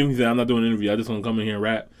an interview. He said, I'm not doing an interview. I just want to come in here and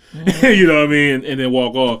rap. Mm-hmm. You know what I mean? And then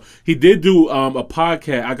walk off. He did do a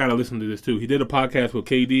podcast. I got to listen to this, too. He did a podcast with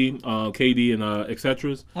KD and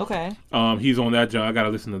Etcetras. Okay. He's on that job. I got to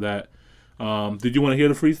listen to that. Did you want to hear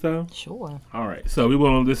the freestyle? Sure. All right. So we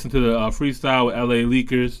want to listen to the freestyle with LA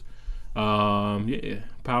Leakers. Yeah.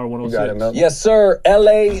 Power 106. Yes, sir.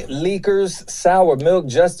 LA Leakers, Sour Milk,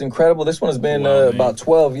 just incredible. This one has been about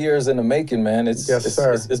 12 years in the making, man. It's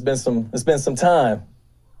been some time.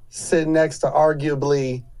 Sitting next to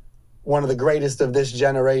arguably one of the greatest of this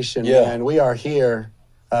generation, man. We are here,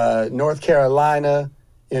 North Carolina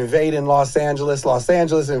invading Los Angeles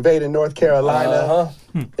invading North Carolina.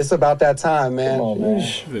 It's about that time, man. Come on, man.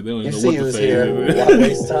 You see who's here. Why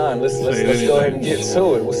waste time? Let's go ahead and get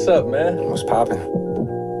to it. What's up, man? What's poppin'?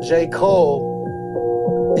 J.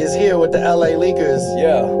 Cole is here with the LA Leakers.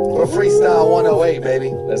 Yeah. For Freestyle 108, baby.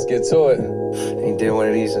 Let's get to it. Ain't did one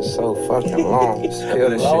of these in so fucking long.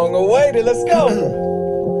 Long awaited. Let's go.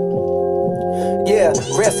 Yeah,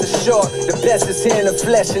 rest assured, the best is here in the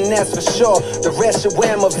flesh, and that's for sure. The rest should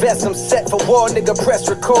wear my vest, I'm set for war, nigga, press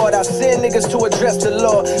record. I send niggas to address the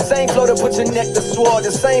law. Same flow to put your neck to sword,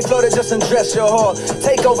 the same flow to just undress your whore.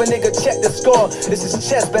 Take over, nigga, check the score. This is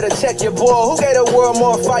chess, better check your boy. Who gave the world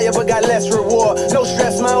more fire but got less reward? No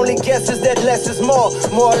stress, my only guess is that less is more.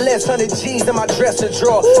 More or less 100 G's in my dresser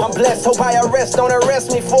drawer. I'm blessed, hope I arrest, don't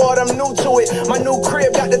arrest me for it, I'm new to it. My new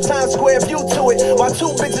crib got the Times Square view to it. While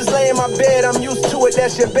 2 bitches lay in my bed, I'm used to it.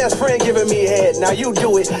 That's your best friend giving me head. Now you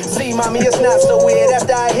do it. See, mommy, it's not so weird.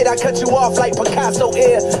 After I hit, I cut you off like Picasso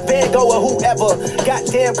air, Van Gogh or whoever.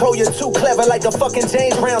 Goddamn, Cole, you're too clever. Like a fucking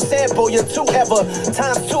James Brown sample, you're too ever.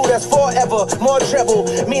 Times 2, that's forever. More treble,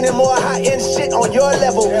 meaning more high-end shit on your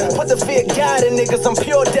level. Put the fear God in niggas, I'm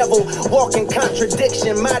pure devil. Walking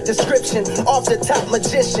contradiction, my description. Off the top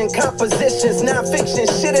magician, compositions, non-fiction.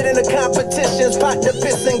 Shit it in the competitions. Pot the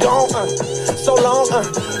piss and gone, so long,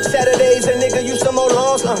 Saturdays a nigga used to mow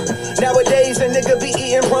lawns, Nowadays a nigga be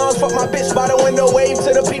eating prawns. Fuck my bitch by the window, wave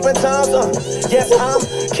to the peeping toms, Yes, I'm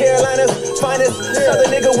Carolina's finest. Southern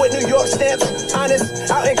nigga with New York stamps. Honest,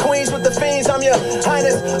 out in Queens with the fiends, I'm your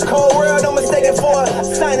highness. Cold world, don't mistake it for a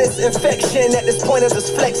sinus infection. At this point, I'm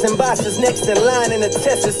just flexing. Boss is next in line in the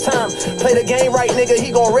test is time. Play the game right, nigga,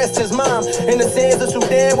 he gon' rest his mom. In the sands of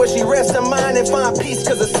Sudan, where she rests her mind and find peace,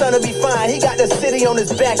 cause the son'll be fine. He got the city on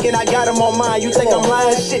his back and I got him on mine. You think I'm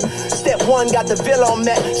lying? Shit. Step 1, got the Villa on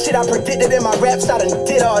that. Shit I predicted in my raps, I done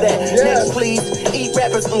did all that. Next, please. Eat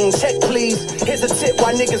rappers, check, please. Here's a tip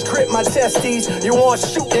why niggas grip my testes. You want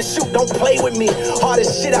shoot and shoot, don't play with me.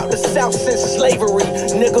 Hardest shit out the South since slavery,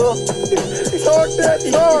 nigga. Talk that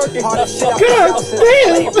talk. Hardest shit out the South since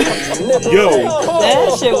slavery, nigga. Yo.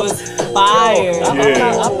 That shit was fire.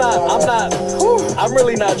 I'm not. I'm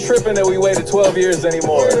really not tripping that we waited 12 years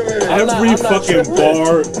anymore. Every fucking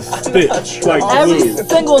bar spit like every glue.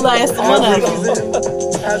 single last one of them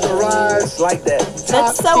has arrived like that.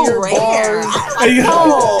 That's so rare.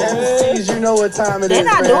 MCs, you know what time it They're is.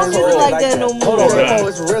 not doing music like that no more. Oh,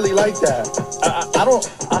 it's really like that.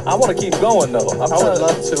 I want to keep going though. I would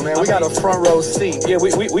love to, man. We got a front row seat. Yeah,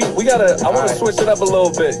 we gotta. I want to switch it up a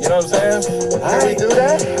little bit. You know what I'm saying? Can we do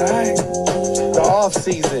that? The off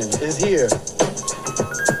season is here.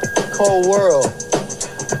 Cold world.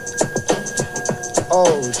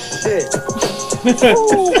 Oh shit.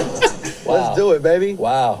 Wow. Let's do it, baby.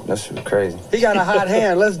 Wow. That's crazy. He got a hot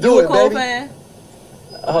hand. Let's do it, baby. Fan?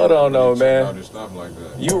 Hold on, no, man.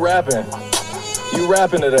 You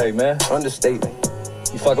rapping today, man. Understatement.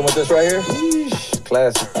 You fucking with this right here? Yeesh.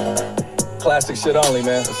 Classic. Classic shit only,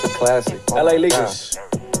 man. It's a classic. LA Leakers.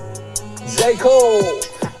 J. Cole.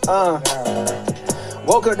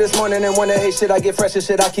 Woke up this morning and wonder, hey shit, I get fresh as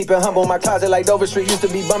shit, I keep it humble. My closet like Dover Street used to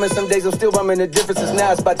be bumming. Some days I'm still bumming, the difference is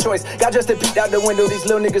now it's by choice. Got just to peek out the window, these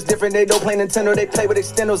little niggas different. They don't play Nintendo, they play with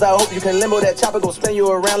extendos. I hope you can limbo that chopper, gon' spin you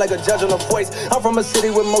around like a judge on a voice. I'm from a city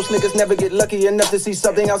where most niggas never get lucky enough to see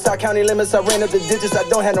something outside county limits. I ran up the digits, I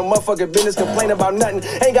don't have no motherfucking business, complain about nothing.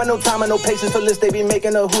 Ain't got no time and no patience for lists they be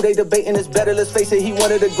making or who they debating is better. Let's face it, he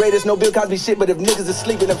one of the greatest, no Bill Cosby shit, but if niggas is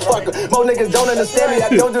sleeping, then fuck her. Most niggas don't understand me, I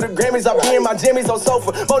don't do the Grammys, I be in my jammies on sofa.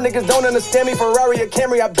 Most niggas don't understand me, Ferrari or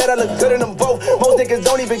Camry, I bet I look good in them both. Most niggas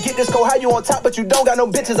don't even get this, go how you on top, but you don't got no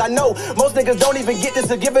bitches, I know. Most niggas don't even get this,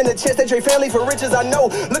 to giving a chance, they trade family for riches, I know.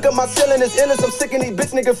 Look at my ceiling, it's endless, I'm sick of these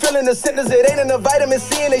bitch niggas feeling the sentence. It ain't in the vitamin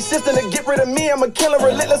C and they system to get rid of me, I'm a killer,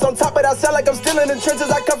 relentless. On top of that, I sound like I'm still in the trenches,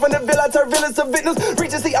 I come from the ville, I turn villains to victims.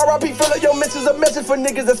 Reaches the RIP, fill up your mentions, a message for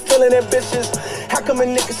niggas that's feeling ambitious. How come a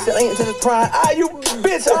nigga still ain't into this prime? Ah, you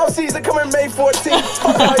bitch, all season coming May 14th.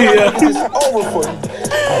 It's over for you.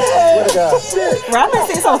 I swear to God. Robin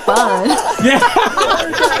seems so fun. Yeah.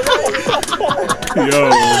 Yo.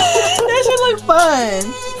 That shit look fun.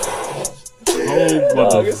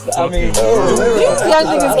 I mean, these young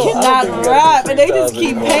niggas cannot rap, and they just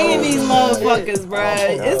keep paying these motherfuckers,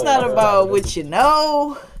 bruh. It's not about what you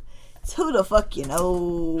know. It's who the fuck you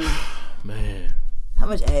know. Man. How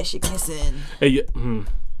much ass you kissing? Hey,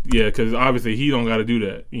 yeah, because obviously he don't got to do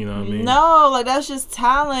that. You know what I mean? No, like that's just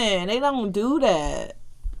talent. They don't do that.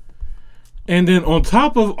 And then on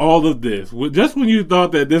top of all of this, just when you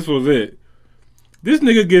thought that this was it, this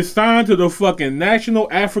nigga gets signed to the fucking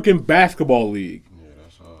National African Basketball League. Yeah,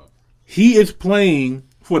 that's hard. He is playing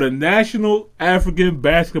for the National African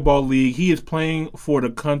Basketball League. He is playing for the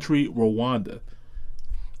country Rwanda.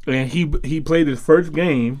 And he played his first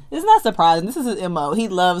game. It's not surprising. This is his MO. He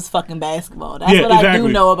loves fucking basketball. That's what exactly. I do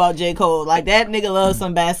know about J. Cole. Like, that nigga loves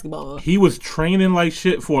some basketball. He was training like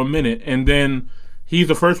shit for a minute, and then he's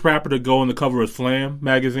the first rapper to go on the cover of Slam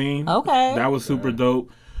magazine. Okay. That was super dope.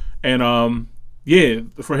 And, yeah,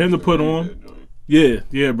 for him to put on.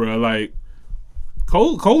 Yeah, bro. Like,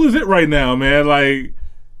 Cole is it right now, man. Like,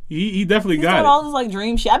 he definitely got it. All this like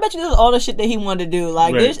dream shit. I bet you this is all the shit that he wanted to do.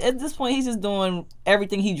 Like at this point, he's just doing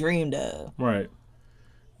everything he dreamed of. Right.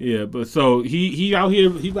 Yeah, but so he out here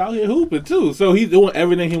hooping too. So he's doing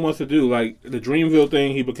everything he wants to do. Like the Dreamville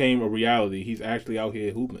thing, he became a reality. He's actually out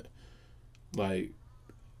here hooping. Like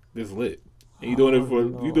this lit. And you doing it for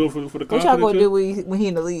the what y'all gonna do when he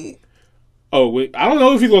in the league? Oh wait, I don't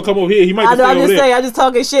know if he's gonna come over here. He might. I'm just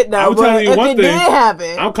talking shit now. I'm telling you one thing. Did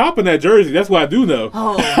happen, I'm copping that jersey. That's what I do know.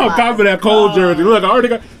 Oh, I'm copping that Cole jersey. Look, I already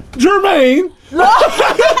got Jermaine.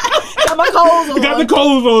 Got my Coles on. You got the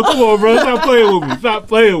Coles on. Come on, bro. Stop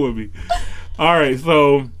playing with me. All right.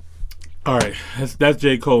 That's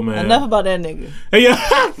J. Cole, man. Enough about that nigga. Hey,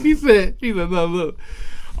 yeah, he said no. Look.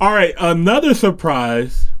 All right, another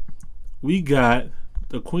surprise. We got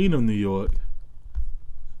the Queen of New York,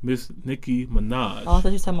 Miss Nicki Minaj. Oh, I thought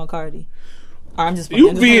you were talking about Cardi. I'm just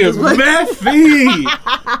you being messy.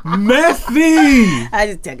 Messy. I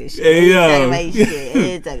just talking shit.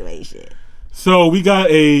 Hey, talking about shit. So we got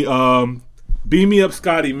a Beam Me Up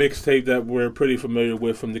Scotty mixtape that we're pretty familiar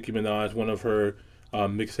with from Nicki Minaj. One of her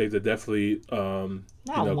mixtapes that definitely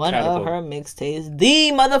not one of her mixtapes.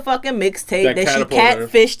 The motherfucking mixtape that she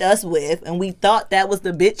catfished us with, and we thought that was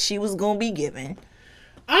the bitch she was gonna be giving.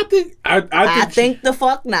 I think the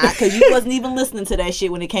fuck not, because you wasn't even listening to that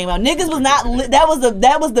shit when it came out. Niggas was not. That was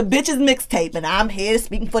the bitches mixtape, and I'm here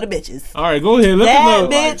speaking for the bitches. All right, go ahead. That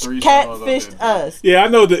bitch catfished us. Yeah, I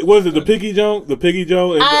know. Was it the Piggy Jones? The Piggy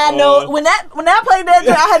Jones. I know. When I played that,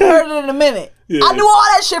 I hadn't heard it in a minute. Yeah. I knew all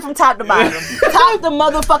that shit from top to bottom. Top to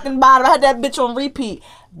motherfucking bottom. I had that bitch on repeat.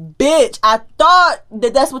 Bitch, I thought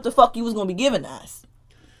that's what the fuck you was gonna be giving us.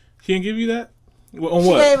 She didn't give you that? On she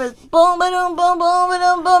what? gave us boom, boom, boom,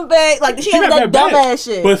 boom, boom, bang. Like she gave us that dumbass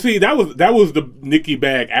shit. But see, that was the Nicki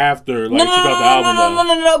bag after like she got the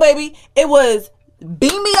album. No, baby. It was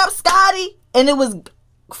Beam Me Up, Scotty, and it was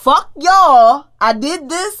fuck y'all. I did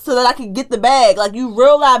this so that I could get the bag. Like you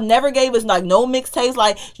real life never gave us like no mixtapes.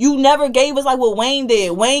 Like you never gave us like what Wayne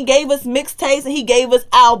did. Wayne gave us mixtapes and he gave us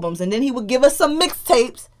albums, and then he would give us some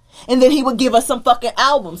mixtapes, and then he would give us some fucking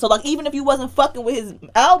albums. So like even if you wasn't fucking with his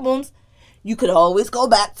albums, you could always go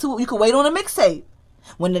back to, you could wait on a mixtape.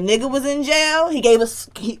 When the nigga was in jail, he gave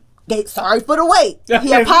sorry for the wait.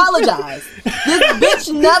 He apologized. This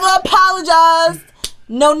bitch never apologized.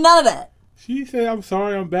 No, none of that. She said, I'm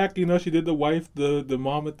sorry, I'm back. You know, she did the wife, the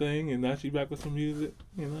mama thing, and now she back with some music,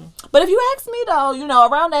 you know. But if you ask me, though, you know,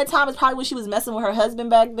 around that time is probably when she was messing with her husband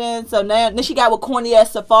back then. So now, then she got with corny ass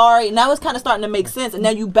Safari. And now it's kind of starting to make sense. And now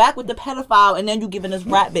you back with the pedophile, and then you giving us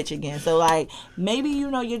rap bitch again. So, like, maybe, you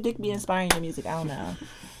know, your dick be inspiring your music. I don't know.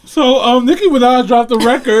 So, Nicki Minaj dropped a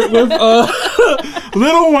record with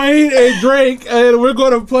Lil Wayne and Drake, and we're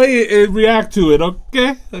going to play it and react to it,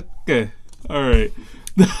 okay? Okay. All right.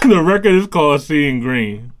 The record is called Seeing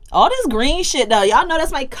Green. All this green shit, though. Y'all know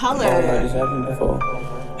that's my color. I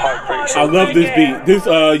love this beat. This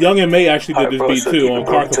Young and May actually did this beat, too, on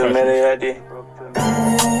Car Confessions.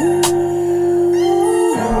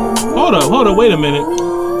 Hold up. Wait a minute.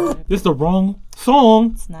 This is the wrong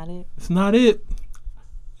song. It's not it. It's not it.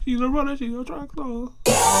 She's a runner, she's a track star.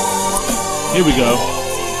 Here we go.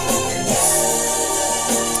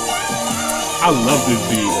 I love this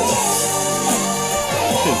beat.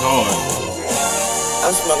 This is hard.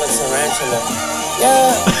 I'm smoking tarantula.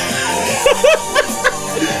 Yeah.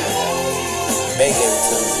 They gave it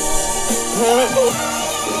to me.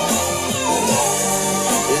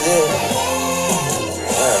 Is it?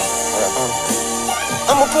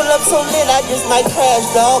 I'ma pull up so lit, I just might crash,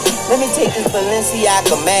 dog. Let me take this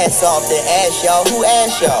Balenciaga mask off the ass, y'all. Who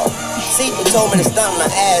asked y'all? Seaton told me to stomp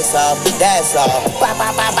my ass off. That's all. Bop,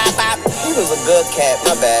 bop, bop, bop, bop. He was a good cat,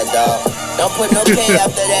 my bad, dog. Don't put no K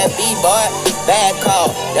after that B, boy. Bad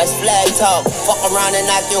call, that's flag talk. Fuck around and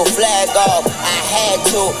knock your flag off. I had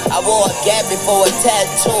to. I wore a gap before a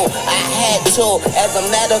tattoo. I had to. As a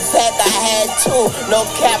matter of fact, I had to. No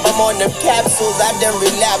cap, I'm on them capsules. I done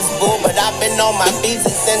relapsed, boo. But I've been on my beats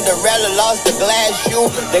and Cinderella lost the glass shoe.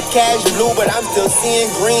 The cash blue, but I'm still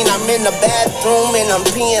seeing green. I'm in the bathroom and I'm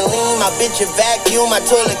peeing lean. My bitch a vacuum. My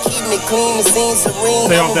toilet keep me clean. The scene serene.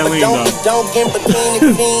 Don't get between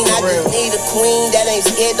the fiend. I just need a queen that ain't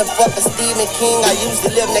scared to fuck a Stephen King. I used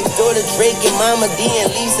to live next door to Drake and Mama D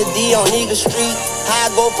and Lisa D on Eagle Street. How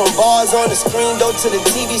I go from bars on the screen door to the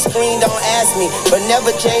TV screen, don't ask me. But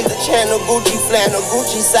never change the channel. Gucci flannel,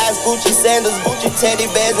 Gucci socks, Gucci sandals, Gucci teddy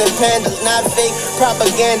bears and pandas. Not fake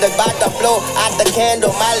propaganda, bout to blow out the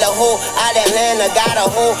candle. My little hoe out Atlanta, got a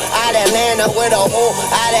hoe out Atlanta with a hoe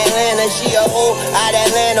out Atlanta. She a hoe out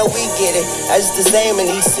Atlanta, we get it. That's the same in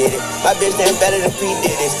East City. My bitch ain't better than P.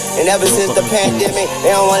 Diddy's. And ever since the pandemic,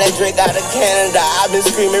 they don't want that Drake out of Canada. I've been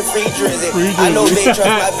screaming free Drizzy. I know they trust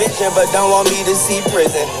my vision, but don't want me to see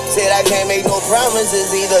prison. Said I can't make no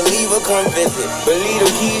promises, either leave or come visit. But leave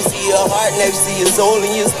the keys to your heart next to your soul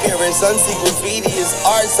and your spirit. Some see graffiti as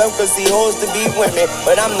art, some could see hoes to be women.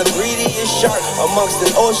 But I'm the greediest shark amongst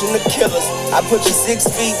an ocean of killers. I put you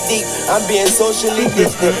 6 feet deep, I'm being socially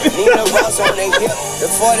distant. Nina Ross on their hip, the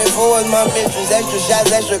 44 is my mistress. Extra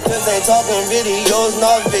shots, extra clips, ain't talking videos,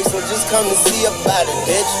 no fix. So just come to see about it,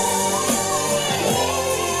 bitch.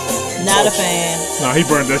 Not a fan. Nah, he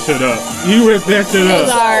burned that shit up. He ripped that shit up.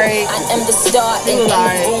 Sorry. I am the star in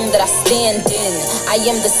any room that I stand in. I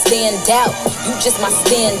am the standout. You just my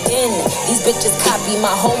stand-in. These bitches copy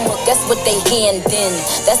my homework. That's what they hand in.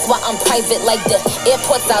 That's why I'm private like the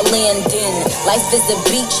airports I land in. Life is a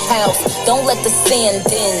beach house. Don't let the sand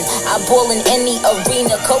in. I ball in any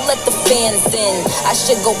arena. Go let the fans in. I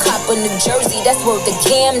should go cop a New Jersey. That's worth the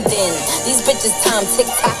Camden. These bitches time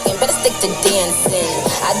tick-tocking. Better stick to dancing.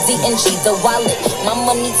 I DNG the wallet. My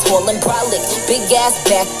money tall and brolic. Big ass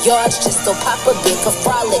backyards just so Papa Big a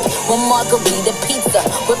frolic. One margarita pizza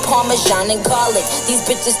with Parmesan and garlic. These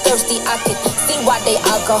bitches thirsty, I can see why they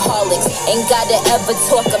alcoholics. Ain't gotta ever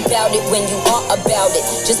talk about it when you are about it.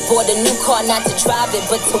 Just bought a new car, not to drive it,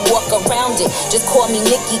 but to walk around it. Just call me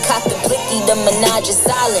Nicki, cock the blicky, the Minaj is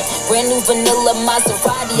silent. Brand new vanilla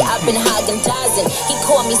Maserati, I've been Haagen-Dazsin'. He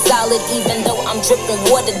called me solid even though I'm dripping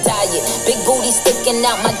water diet. Big booty sticking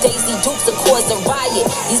out, my Daisy Dukes will cause a riot.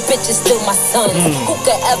 These bitches still my sons, who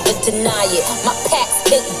could ever deny it? My packs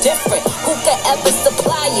hit different, who could ever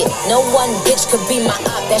supply it? No one bitch could be my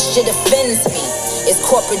op, that shit offends me. It's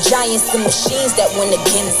corporate giants and machines that went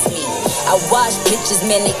against me. I I watch bitches,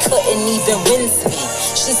 man, they couldn't even rinse me.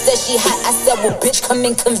 She said she hot, I said, well, bitch, come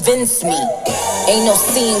and convince me. Ain't no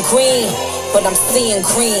seeing green, but I'm seeing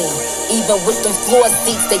green. Even with them floor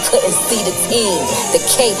seats, they couldn't see the team. The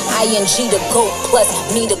K-I-N-G, the GOAT, plus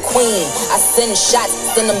me, the queen. I send shots,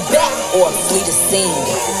 send them back, or flee the scene.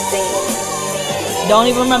 Don't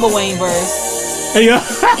even remember Wayne verse. Hey, yo.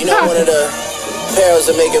 You know, one of the perils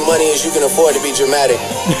of making money is you can afford to be dramatic.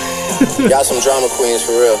 Y'all some drama queens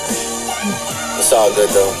for real. It's all good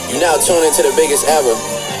though. You now tune into the biggest ever.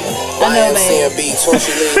 YMCMB, Tunchi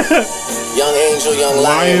Lee, Young Angel, Young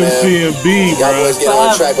Lion, man. YMCMB, y'all boys get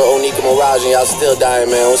on track with Onika Mirage and y'all still dying,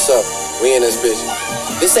 man. What's up? We in this bitch.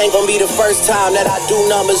 This ain't gonna be the first time that I do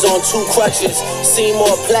numbers on 2 crutches. Seen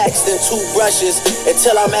more plaques than 2 brushes.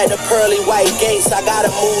 Until I'm at the pearly white gates, I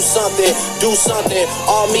gotta move something, do something.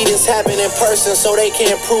 All meetings happen in person, so they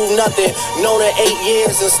can't prove nothing. Known her 8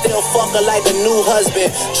 years and still fuck her like a new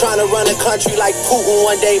husband. Trying to run a country like Putin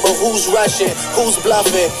one day, but who's rushing? Who's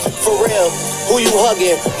bluffing? For real, who you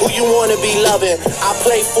hugging? Who you wanna be loving? I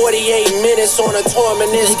play 48 minutes on a torn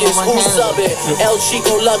meniscus. Who's subbing? El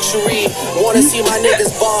Chico Luxury. Wanna see my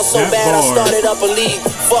niggas ball so bad, I started up a league.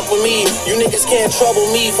 Fuck with me, you niggas can't trouble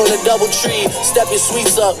me from the double tree. Step your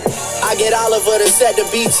sweets up. I get Oliver to set the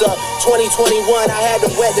beats up. 2021, I had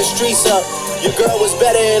to wet the streets up. Your girl was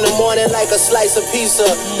better in the morning like a slice of pizza.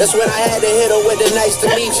 That's when I had to hit her with the nice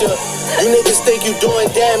to meet you. You niggas think you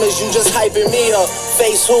doing damage, you just hyping me up.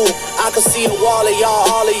 Face who? I can see a wall of y'all,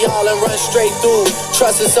 all of y'all, and run straight through.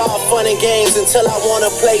 Trust it's all fun and games until I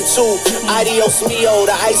wanna play too. Adios mio,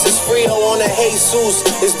 the ISIS Frio on the Jesus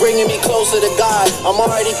is bringing me closer to God. I'm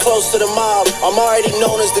already close to the mob. I'm already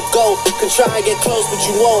known as the GOAT. Can try and get close, but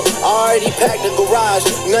you won't. I already packed the garage.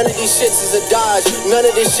 None of these shits is a Dodge. None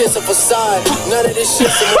of this shit's a facade. None of this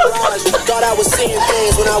shit's a mirage. Thought I was seeing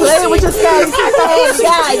things when I was seeing with your God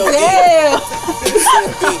damn.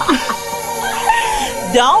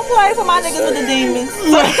 Don't play for my niggas with the demons.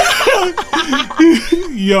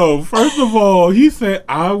 Yo, first of all, he said,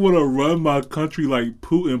 I would have run my country like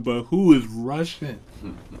Putin, but who is Russian?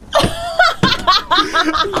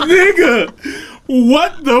 Nigga,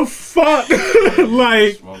 what the fuck?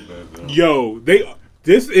 Like, yo,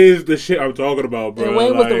 this is the shit I'm talking about, bro. And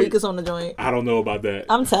Wayne was the weakest on the joint. I don't know about that.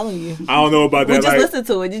 I'm telling you. I don't know about that. We just listened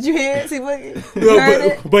to it. Did you hear it? See what?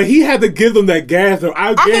 But he had to give them that gas. Though.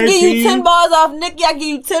 I can give you 10 bars off Nicki. I can give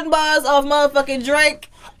you 10 bars off motherfucking Drake.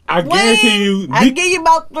 I guarantee you. I give you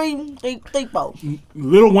about three, 4.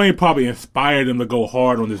 Lil Wayne probably inspired them to go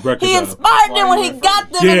hard on this record. He inspired them when he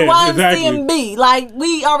got them in YMCMB. Like,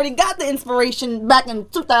 we already got the inspiration back in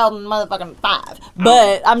 2005.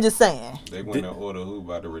 But I'm just saying. They went in order who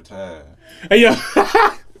about to retire. Hey, yo.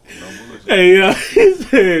 He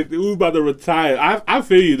said, who's about to retire? I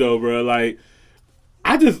feel you, though, bro. Like,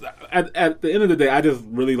 I just, at the end of the day, I just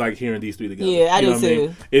really like hearing these 3 together. Yeah, I do too. I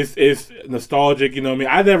mean? It's nostalgic, you know what I mean?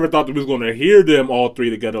 I never thought that we was going to hear them all 3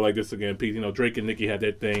 together like this again. You know, Drake and Nicki had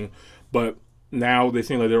their thing, but now they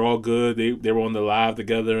seem like they're all good. They were on the live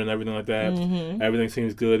together and everything like that. Mm-hmm. Everything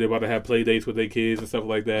seems good. They're about to have play dates with their kids and stuff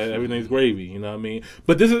like that. Everything's gravy, you know what I mean?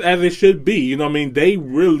 But this is as it should be, you know what I mean? They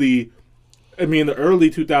really, in the early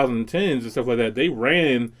 2010s and stuff like that, they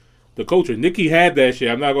ran the culture. Nicki had that shit.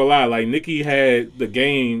 I'm not gonna lie. Like, Nicki had the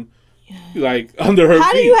game, like, under her feet.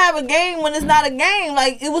 How do you have a game when it's not a game?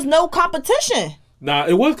 Like, it was no competition. Nah,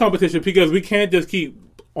 it was competition because we can't just keep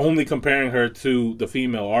only comparing her to the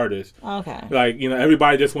female artist. Okay. Like, you know,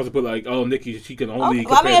 everybody just wants to put like, oh, Nicki, she can only.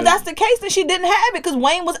 Okay. I mean, if that's the case, then she didn't have it because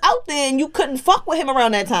Wayne was out there and you couldn't fuck with him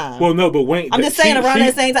around that time. Well, no, but Wayne. I'm just saying around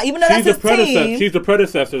that same time, even though that's his team. She's the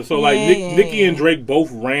predecessor. So like, Nicki and Drake both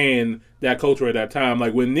ran that culture at that time.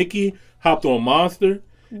 Like when Nicki hopped on Monster.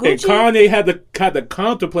 Gucci. And Kanye had to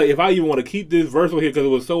contemplate if I even want to keep this verse on here because it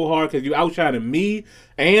was so hard because you outshining me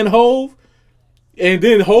and Hove. And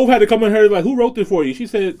then Hove had to come in her like, who wrote this for you? She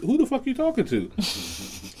said, who the fuck you talking to?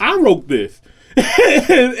 I wrote this.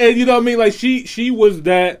 and you know what I mean? Like she was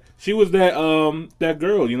that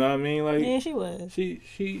girl, you know what I mean? Like, yeah, she was.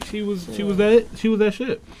 She was that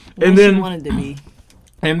shit. What and then she wanted to be.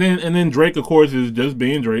 And then Drake, of course, is just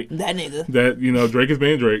being Drake. That nigga. That, you know, Drake is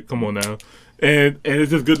being Drake. Come on now. And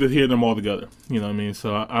it's just good to hear them all together. You know what I mean?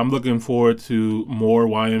 So I'm looking forward to more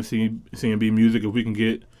YMCMB music. If we can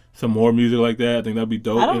get some more music like that, I think that'd be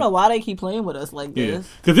dope. I don't know why they keep playing with us like this.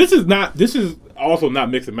 Because this is also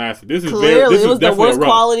not mix and master. This is clearly this it was the worst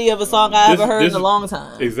quality of a song I ever heard in a long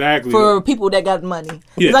time. Exactly. For people that got money.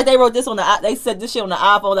 Yeah. It's like they wrote this on they said this shit on the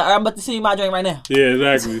iPhone. Like, I'm about to see my drink right now. Yeah,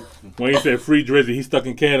 exactly. When he said free Drizzy, he's stuck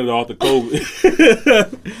in Canada off the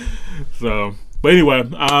COVID. So But anyway,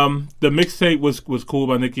 the mixtape was cool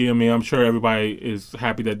by Nicki. I mean, I'm sure everybody is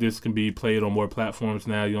happy that this can be played on more platforms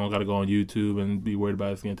now. You don't got to go on YouTube and be worried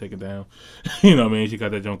about it getting taken down. You know what I mean? She got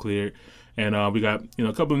that junk cleared. And we got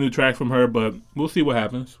a couple of new tracks from her, but we'll see what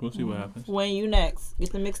happens. We'll see what happens. When you next?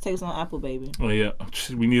 Get the mixtapes on Apple, baby. Oh, yeah.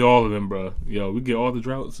 We need all of them, bro. Yo, we get all the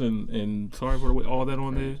droughts and sorry for all that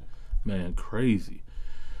on there. Man, crazy.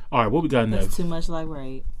 All right, what we got next? That's too much like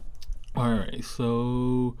right. All right,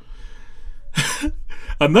 so...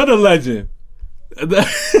 Another legend.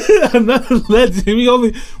 Another legend.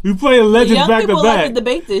 We playing legends back to back. Young people like to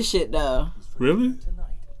debate this shit though. Really?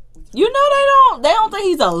 You know they don't think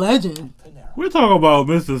he's a legend. We're talking about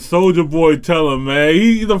Mr. Soulja Boy Teller, man.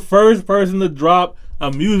 He's the first person to drop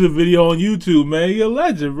a music video on YouTube, man. He's a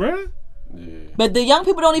legend, bro. Yeah. But the young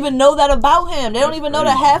people don't even know that about him. They don't even know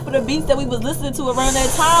that half of the beats that we was listening to around that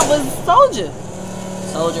time was Soulja.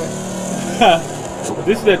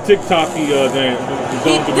 This is that TikTok-y thing.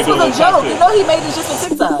 This was a joke. You know he made this just for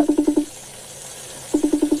TikTok.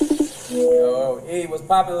 Yo, he was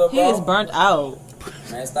popular, bro. He is burnt out.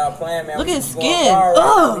 Man, stop playing, man. Look at his skin.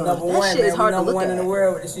 Ugh, that shit is hard to look at. at. In the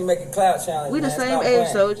world with this You Make It Cloud challenge. We the same age,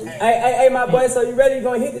 Soulja. Hey, my boy. So you ready? You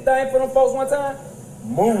gonna hit the thing for them folks one time?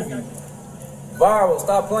 Movie. Viral.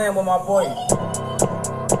 Stop playing with my boy.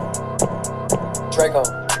 Draco.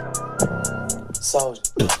 Soulja.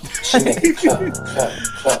 She make it clap.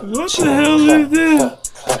 What the hell is this?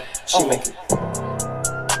 She make it.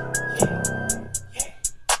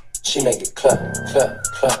 She make it clap.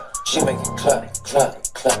 She make it clap.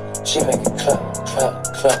 She make it clap.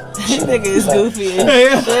 This nigga is goofy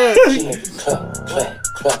as shit. She make it clap.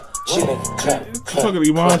 She make it clap. Talking to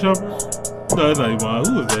Iman Shumpert? No, that's not Iman.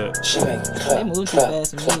 Who is that? She make it clap. They move too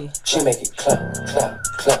fast for me. She make it clap.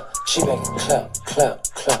 She make it clap.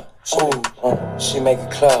 She make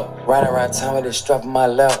it clap. Riding around town with this strap in my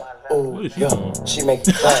lap. Ooh, yo, she make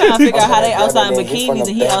it clap. I'm trying to figure out how they outside in bikinis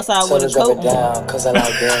and he outside with a coat on. Cause I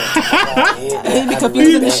like that. He be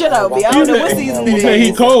confusing the shit out of me. I don't know what season it is. He say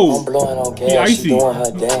he cold. He icy.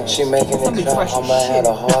 She making it clap. I might have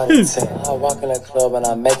a heart attack. I walk in the club and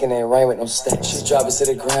I'm making it rain with no stacks. She drop it to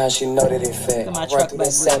the ground. She know that it fat. Run through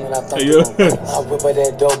that salmon. I thought I whip her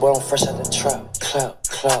that dope, but I'm fresh out the trap.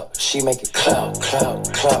 Clap. She make it clap.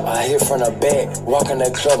 I hit from the back. Walk in the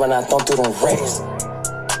club and I thump through them racks.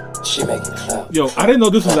 She make it clap. Yo, I didn't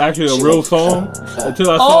know this was actually a real song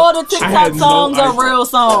until I saw. All the TikTok songs are real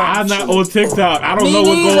songs. I'm not on TikTok. I don't know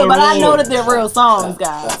what's going on. But I know that they're real songs,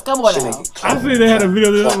 guys. Come on now. I see they had a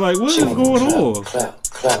video that I'm like, what is going on?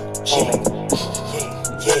 She make it.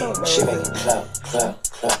 She make it clap.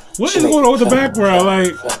 What is going on with the background?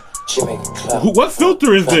 Like, she make it clap. What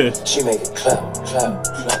filter is this? She make it clap.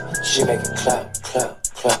 She make it clap.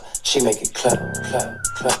 She make it clap.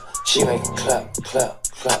 She make it clap.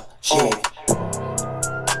 She make it.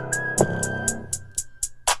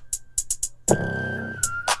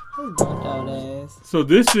 So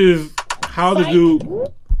this is how to do.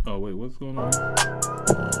 Oh wait, what's going on?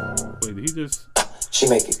 Wait, did he just? She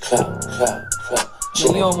make it clap. She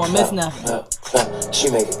you don't want to miss nothing.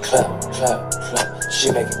 She make it clap.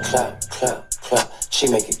 She make it clap. She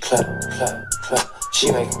make it clap.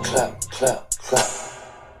 She make it clap.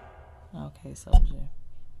 Okay, Soulja.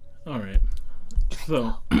 All right.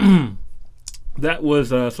 So that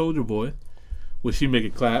was Soulja Boy. Will She Make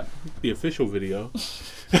It Clap? The official video.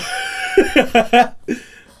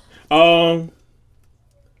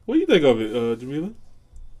 What do you think of it, Jamila?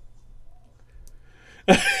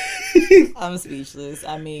 I'm speechless.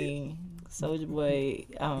 I mean, Soulja Boy.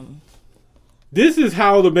 This is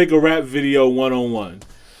how to make a rap video 101.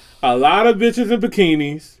 A lot of bitches in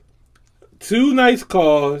bikinis, 2 nice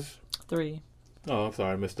cars. 3. Oh, I'm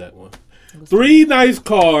sorry, I missed that one. 3 nice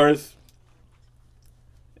cars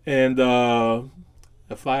and a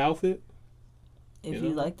fly outfit. If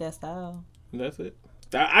you like that style. That's it.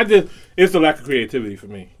 It's a lack of creativity for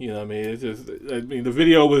me. You know what I mean? It's just, the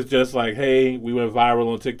video was just like, hey, we went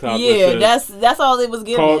viral on TikTok. Yeah, that's all it was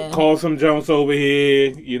giving. Call some Jones over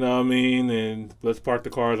here, you know what I mean? And let's park the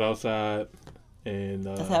cars outside. And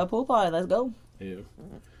let's have a pool party. Let's go. Yeah.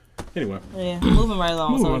 Anyway. Yeah, moving right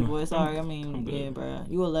along, Soulja Boy. Sorry, I mean, yeah, bro.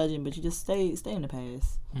 You a legend, but you just stay in the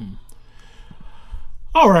past.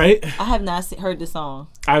 All right. I have not heard the song.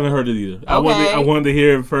 I haven't heard it either. Okay. I wanted to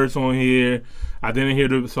hear it first on here. I didn't hear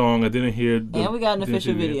the song. I didn't hear the. And we got an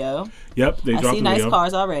official video. Yep, they dropped I see nice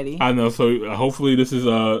cars already. I know. So hopefully this is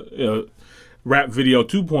a rap video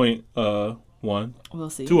 2.1. We'll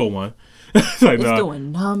see. 201. It's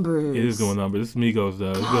doing numbers. It is doing numbers. This is Migos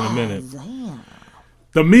though. It's been a minute. Damn.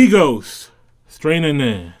 The Migos. Straight in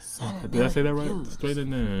there. Did I say that right? Straight in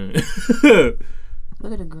there.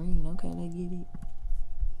 Look at the green. Okay, they get it.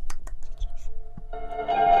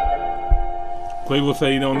 Clay will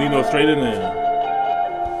say you don't need no straightening.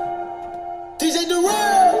 DJ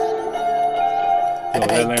Durant.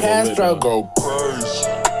 Hey, Castro go crazy.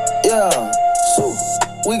 Yeah, so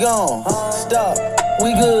we gone. Stop.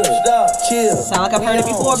 We good. Stop. Chill. Sound like I've heard it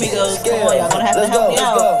before, Migos. Come on, y'all gonna have to help me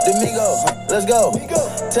out. Let's go.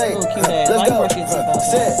 Take. Let's go.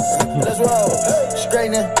 Set. Let's roll.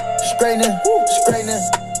 Straightening.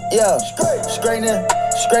 Yeah. Straightening.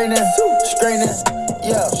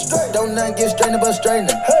 Yeah. Don't not get straightening but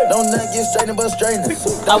straightening.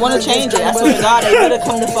 I want to change it. I swear to God, they better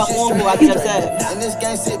come the fuck on before I get upset. In this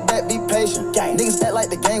game, sit back, be patient. Niggas act like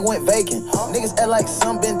the game went vacant. Niggas act like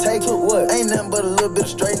some been taken. What? Ain't nothing but a little bit of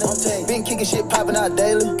straightening. Been kicking shit popping out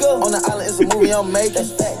daily. On the island, it's a movie I'm making.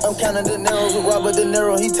 I'm counting De Niro's with Robert De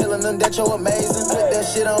Niro. He telling them that you're amazing. Put that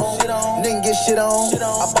shit on. Nigga get shit on.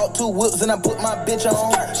 I bought 2 whips and I put my bitch on.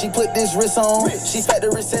 She put this wrist on. She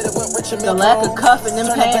factory said it went rich and the lack of cuffing them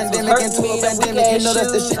pants was hurting me. You know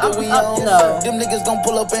that's the shit that we on. Them niggas gon'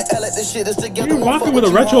 pull up and L at this shit is together. You rocking with a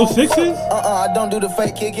retro 6s? I don't do the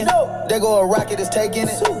fake kicking. There go a rocket is taking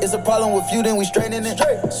it. It's a problem with you, then we straightening it.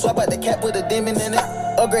 Swap out the cap, put a demon in it.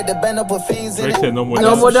 Upgrade the band up, put fiends in it. No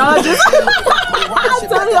more dodges. I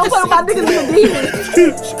told you I'm putting my niggas in the demons.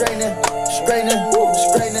 Straightening.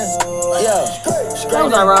 Yeah. That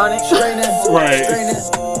was ironic. Right.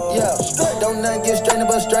 Yeah. Don't not get straightening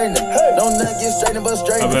but straightening.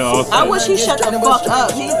 I wish he shut the fuck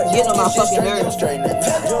up. He's getting on my fucking nerves. You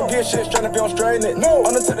don't get shit straight if you don't straighten it. No.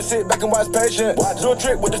 Undertake the shit back and watch patient. Do a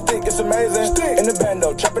trick with the stick, it's amazing. In the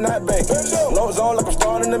bando, chopping that bacon. Low zone like I'm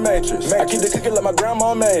starring in the Matrix. I keep the cookie like my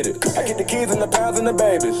grandma made it. I keep the keys and the pounds and the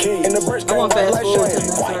babies. In the bricks, I'm fast like Shane.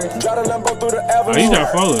 Drive the Lambo through the avenue. He's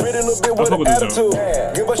not following. Pretty little bit with an attitude.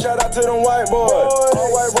 Give a shout out to them white boys.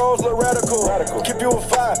 All white rolls look radical. Keep you a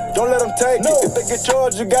fire, don't let them take it. If they get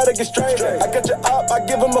charged, you gotta get straight. I got your op, I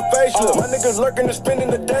give them a facelift. My niggas lurking and spending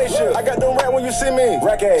the day shift. I got them rat when you see me.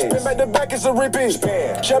 Rack A's. Spin back to back, it's a repeat.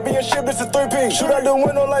 Championship, it's a 3-piece. Shoot out the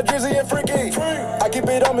window like Drizzy and Freaky. I keep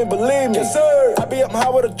it on me, believe me. Yes, sir. I be up high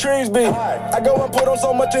where the trees be. I go and put on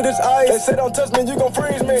so much of this ice. They say don't touch me, you gon'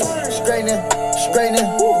 freeze me. Straightening.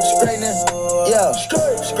 Yeah.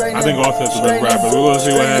 Straightening. I think Offset's the best rapper. We're gonna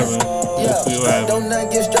see what happens. Don't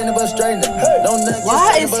not get straightening but straightening.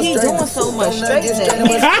 Why is he doing so much straightening? He's sitting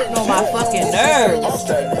on my fucking nerves.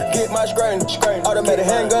 Get my straightening. Automatic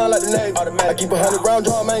handgun like the Navy. I keep 100 round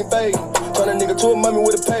drum, ain't fade. Turn a nigga to a mummy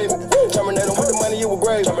with a pavement. Terminate him with the money, you were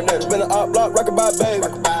grave. Spin an op block, rocket by baby.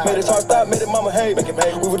 Made it talk stop, made it mama hate. We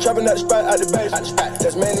were trapping out the spot, out the base.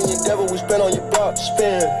 That's man in your devil, we spin on your block.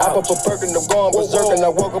 Spin. I pop a perk and I'm going berserk. And I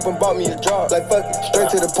woke up and bought me a job. Like fuck it, straight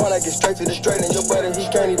to the point, I get straight to the straight. And your buddy, he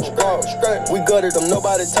can't even walk. We gutted them,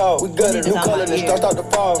 nobody talk. We gutted new color and start to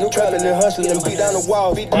fall. New trapping and hustling and beat down the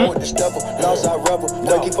wall. Beat on with the stepper, Northside rebel.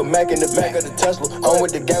 Boy, keep a Mac in the back of the Tesla. On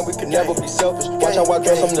with the gang, we can never be selfish. Watch how I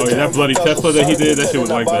dress them. Oh yeah, that bloody Tesla that he did, that shit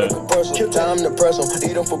was like that. Time to press them,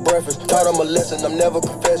 eat them for breakfast. Taught them a lesson, I'm never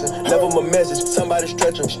confessing. Never my message, somebody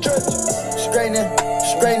stretch them. Straightening.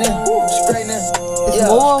 It's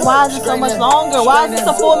more. Why is it so much longer? Why is this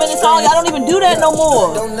a 4-minute song? Y'all don't even do that no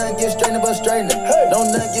more. Don't not get straightening but straightening.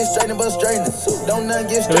 Don't not get straightening but straightening. Don't not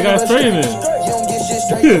get straightening but straightening. You don't get shit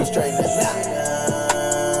straightening but straightening.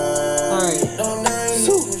 Alright.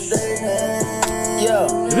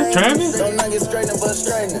 Yeah. Is this Travis? Don't not get straightening but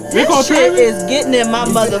straightening. They call Shit Travis? is getting in my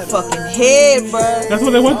motherfucking head, bro. That's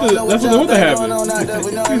what they want to. That's what they want to happen. They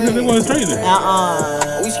want to straighten it.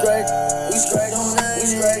 We straight.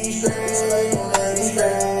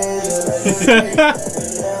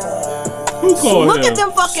 Who called Look him? at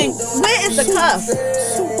them fucking. Where is the cuff?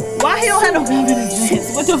 Why he don't have no gun in his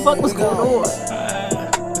pants? What the fuck was going on?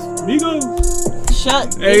 Migos.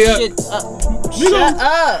 Shut this shit up. Shut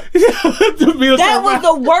up. That was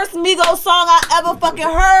the worst Migos song I ever fucking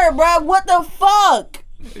heard, bro. What the fuck?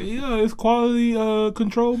 Yeah, it's quality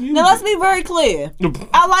control music. Now let's be very clear.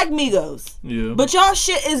 I like Migos. Yeah. But y'all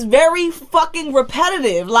shit is very fucking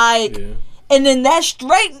repetitive. Like, and then that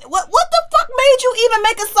straight. What the fuck made you even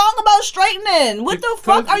make a song about straightening? What the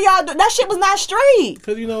fuck are y'all doing? That shit was not straight.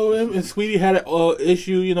 Because, you know, him and Sweetie had an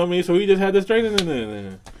issue, you know what I mean? So we just had the straightening in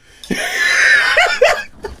there.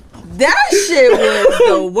 That shit was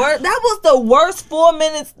the worst. That was the worst 4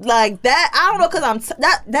 minutes. Like that. I don't know, because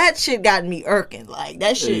that shit got me irking. Like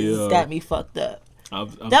that shit got me fucked up.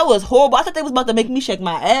 That was horrible. I thought they was about to make me shake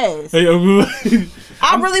my ass. I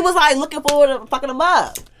really was like looking forward to fucking them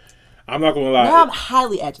up. I'm not gonna lie. Now I'm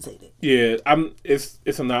highly agitated. Yeah,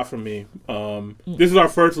 it's a not for me. This is our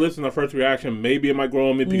first listen, our first reaction. Maybe it might grow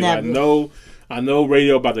on me because I know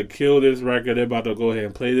radio about to kill this record. They're about to go ahead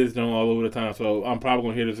and play this joint all over the time. So I'm probably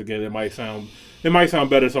gonna hear this again. It might sound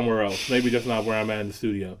better somewhere else. Maybe just not where I'm at in the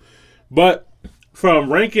studio. But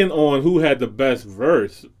from ranking on who had the best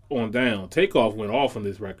verse on down, Takeoff went off on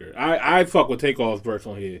this record. I fuck with Takeoff's verse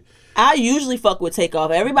on here. I usually fuck with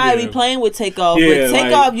Takeoff. Everybody be playing with Takeoff, but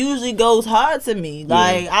Takeoff usu's usually goes hard to me.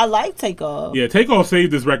 Like I like Takeoff. Yeah, Takeoff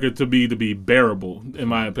saved this record to be bearable, in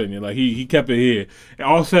my opinion. Like he kept it here.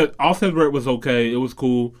 Offset's verse was okay. It was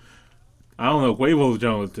cool. I don't know. Quavo's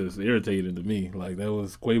John was just irritating to me. Like that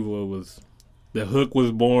was Quavo was. The hook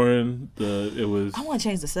was boring. I want to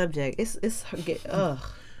change the subject. Ugh.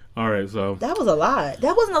 All right, so that was a lot.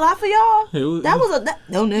 That wasn't a lot for y'all.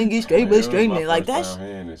 No nothing get straight but straightening like that.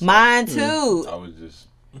 Mine too. I was just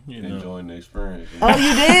enjoying the experience. Oh,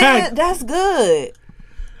 you did? That's good.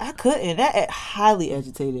 I couldn't. That highly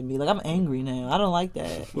agitated me. Like I'm angry now. I don't like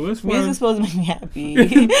that. Well, music's supposed to make me happy.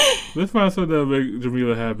 Let's find something that'll make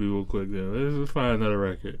Jamila happy real quick. Then let's find another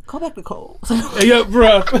record. Go back to Cole. Hey, yeah,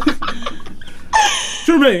 bro.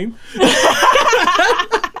 Jermaine.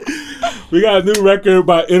 We got a new record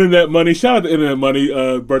by Internet Money. Shout out to Internet Money,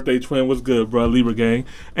 birthday twin. What's good, bro? Libra gang.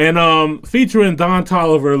 And featuring Don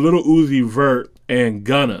Toliver, Lil Uzi Vert, and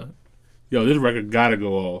Gunna. Yo, this record gotta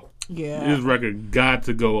go off. Yeah. This record got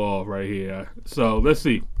to go off right here. So let's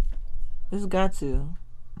see. It's got to.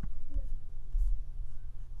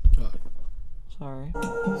 Sorry.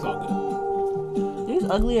 It's all good. These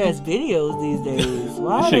ugly ass videos these days.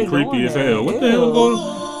 Why this shit creepy as hell. What the hell going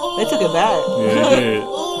on? They took it back. Yeah, they did.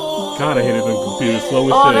 Kinda hit it on the computer slow as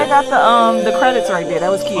shit. They got the credits right there. That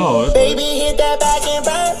was cute. Oh, baby, hit that back and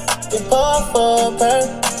burn. We pour for a burn.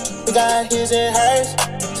 We got his and hers.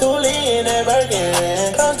 Toolie in that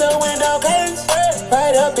Birkin. Close the window curtains.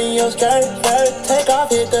 Right up in your skirt. Take off,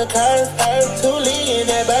 hit the curve. Toolie in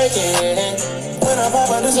that Birkin. When I pop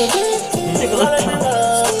out, this a bitch.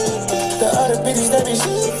 The other bitches that be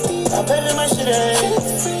shit. I'm paying my shit in.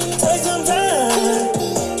 Take some time.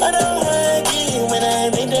 I don't like you when I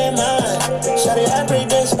make that mind. Shawty, I break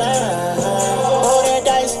that spine. Roll that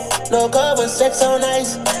dice. No cover, sex on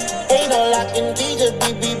ice. Ain't no locking key, just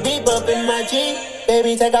beep, beep, beep up in my Jeep.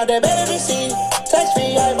 Baby, take out that baby seat. Text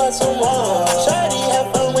me, I bought some more. Shawty,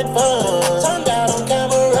 have fun with fun. Tongue out on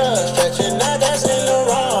camera. Stretching out that Saint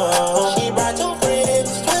Laurent. She brought two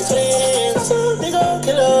friends, twins. That's a big old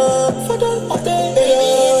killer. For the day. Baby,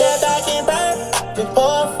 hit that back and burn. We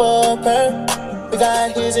pour for a perk. We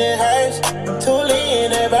got his and hers. Toolie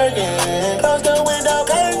in that Birkin. Close the window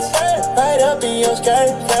curtains. Right up in your skirt.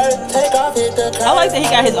 Take off, hit the curve. I like that he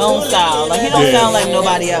got his own style. Like he don't sound like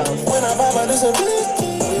nobody else.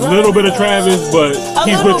 A little bit of Travis, but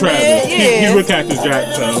he's with Travis. He's with Cactus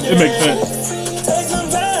Jack, so it makes sense. Take some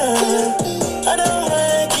time. I don't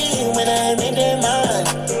like you when I make that mind.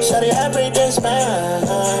 Shawty, I break that spine.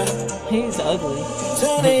 He's ugly.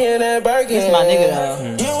 Tune in that Birkin. This is my nigga though.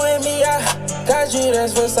 You and me, I got you,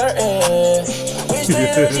 that's for certain. We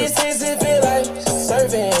stay on these things, it feel like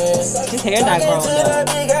surfing. His hair not growing though.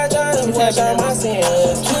 I try to wash out my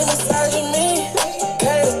sins. Keep massaging me,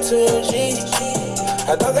 cater to a G.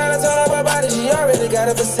 I don't gotta tell her my body, she already got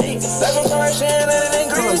a physique. Like a correction and it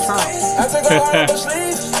increase. I took her hard for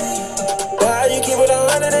sleep. But how you keep it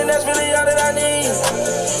 100 and that's really all that I need.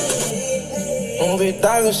 Big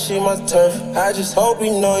dog and she my turf. I just hope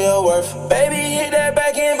you know your worth. Baby, hit that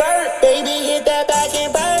back and burn. Baby, hit that back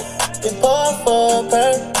and burn. We pour for a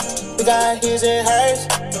perk. We got his and hers.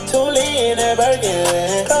 Toolie in that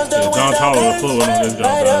Birkin. Close the window.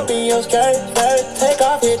 Right up in your skirt. Take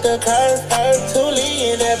off, hit the curve.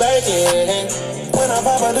 Toolie in that Birkin. When I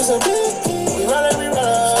pop out, this a bitch. We roll.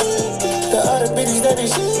 The other bitches that be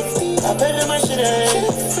shit. I pay my shit in.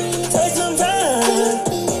 Take some time.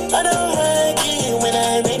 I don't like you when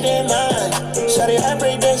I make that mind. Shawty, I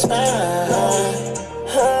break that spine.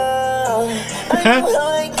 I don't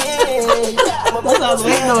like it. That's what I was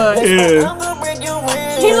waiting on.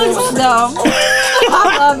 He looks so dumb. I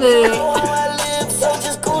love it.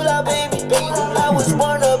 I was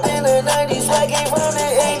born up in the 90s, I came from the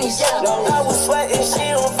 80s. I was sweating,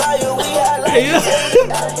 shit on fire, we had like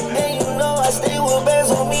and you know I stay with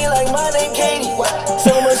bands on me like my name Katie.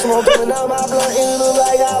 So much smoke coming out my blunt, it look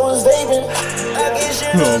like I was vaping. I get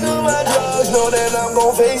shit under my drugs, know that I'm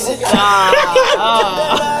gon' face it. You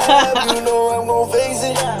know I'm gon' face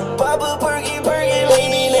it. Pop a perky,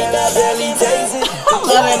 lady, and I barely taste it. I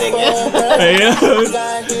love that nigga. Hey, yeah.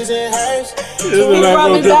 He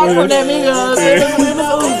brought me back from that Migos.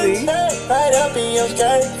 Right up in your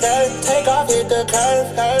skirt, take off, hit the the curve.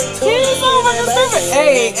 He's so fucking stupid.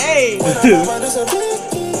 Hey, hey. We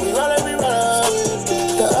roll like we roll.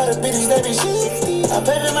 The other bitches, they be shit. I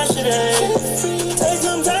pay for my shit, take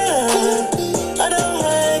some time. I don't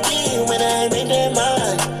like it when I make that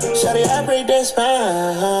mind. Shawty, I break that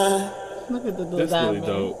spine. Look at the little That's diamond. really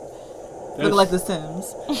dope. Look like the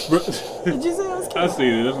Sims. Did you say it was cute? I see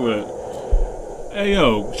it. That's lit. Hey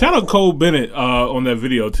yo, shout out Cole Bennett on that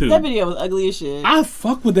video too. That video was ugly as shit. I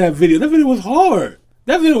fuck with that video. That video was hard.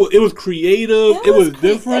 That video, it was creative. It was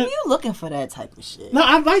different. If you looking for that type of shit. No,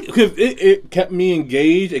 I like because it kept me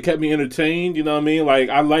engaged. It kept me entertained. You know what I mean? Like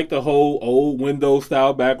I like the whole old Windows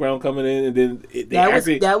style background coming in, and then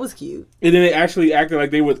that was cute. And then they actually acted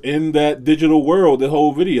like they was in that digital world. The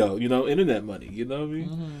whole video, you know, internet money. You know what I mean?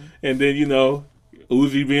 Mm-hmm. And then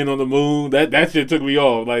Uzi being on the moon, that shit took me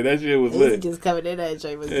off. Like that shit was lit. Uzi just coming in that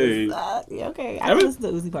shit was just yeah, okay. I listened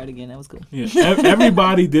to the Uzi part again. That was cool. Yeah,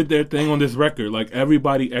 everybody did their thing on this record. Like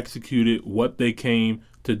everybody executed what they came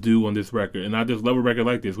to do on this record, and I just love a record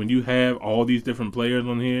like this. When you have all these different players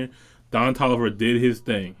on here, Don Toliver did his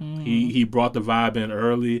thing. Mm-hmm. He brought the vibe in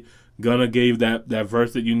early. Gunna gave that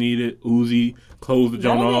verse that you needed. Uzi closed the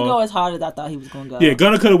joint off. Gunna didn't go as hard as I thought he was going to go. Yeah,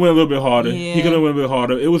 Gunna could have went a little bit harder. Yeah. He could have went a bit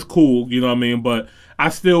harder. It was cool, you know what I mean? But I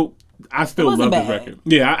still love this record.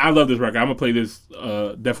 Yeah, I love this record. I'm going to play this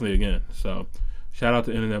definitely again. So, shout out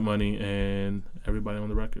to Internet Money and everybody on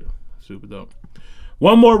the record. Super dope.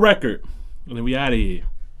 One more record, and then we out of here.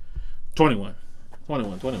 21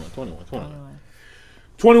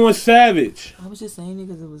 Savage. I was just saying it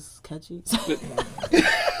because it was catchy.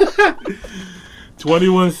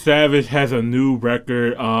 21 Savage has a new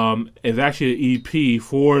record. It's actually an EP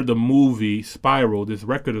for the movie Spiral. This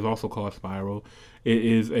record is also called Spiral. It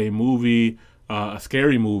is a movie, a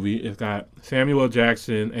scary movie. It's got Samuel L.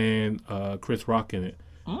 Jackson and Chris Rock in it.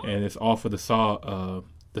 And it's all for the Saw,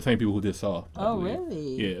 the same people who did Saw. Oh,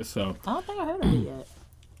 really? Yeah, so. I don't think I heard of it yet.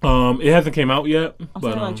 It hasn't came out yet.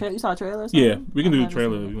 But you saw a trailer or something? Yeah, we can do the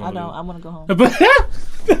trailer if you want. I want to go home.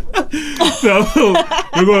 So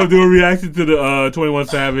we're going to do a reaction to the 21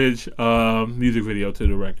 Savage music video to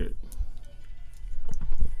the record.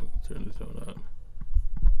 Turn this on up.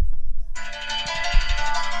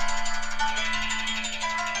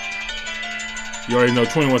 You already know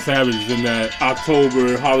 21 Savage is in that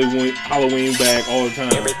October Halloween bag all the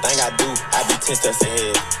time. Everything I do, I be 10 steps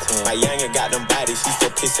ahead. My youngin' got them bodies, he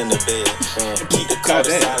still piss in the bed. Keep the call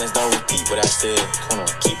to silence, don't repeat what I said.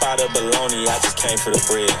 Keep out the baloney, I just came for the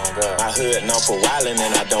bread. My hood known for wildin'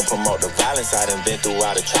 and I don't promote the violence. I done been through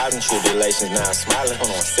all the trials and tribulations, now I'm smiling.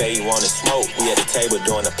 Say you wanna smoke, we at the table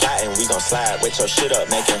doing the plot and we gon' slide. Wait your shit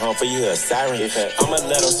up, make it home for you a siren. I'ma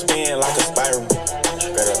let them spin like a spiral.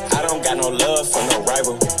 I don't got no love for no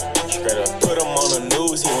rival. Put him on the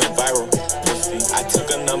news, he went viral. I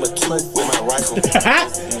took a number 2 with my rifle.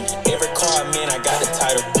 Every car I'm in, I got the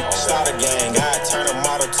title. Start a gang, I turn a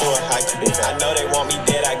model to a hiker. I know they want me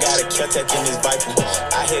dead, I got a Q-Tech in this Viper.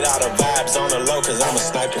 I hit all the vibes on the low, cause I'm a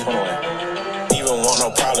sniper. Even want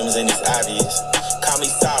no problems and it's obvious. Call me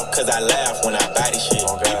soft, cause I laugh when I buy this shit.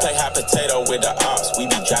 We play hot potato with the ops, we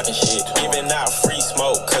be dropping shit. Giving out free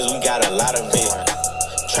smoke, cause we got a lot of it.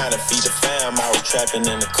 Trying to feed the fam, I was trapping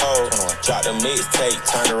in the cold. Dropped a mixtape,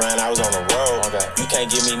 turned around, I was on the road. You can't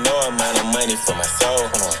give me no amount of money for my soul.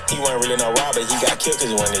 He wasn't really no robber, he got killed cause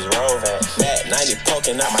he won his role. Matt 90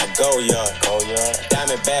 poking out my gold yard.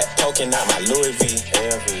 Diamond back poking out my Louis V.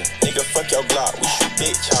 Nigga, fuck your Glock, we shoot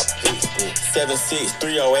big chopper. 7-6,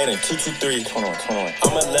 308 and 223.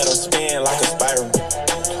 I'ma let him spin like a spiral.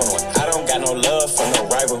 I don't got no love for no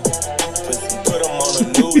rival. Put him on the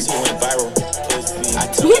news, he went viral. I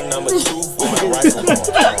took a number 2 with my rifle.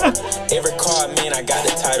 Every car I'm in, I got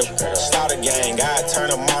the title. Start a gang, I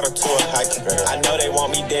turn a model to a hiker. I know they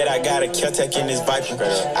want me dead, I got a Q-Tech in this Viper.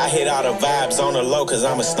 I hit all the vibes on the low, cause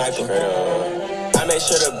I'm a sniper. I make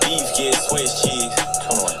sure the beef gets Swiss cheese.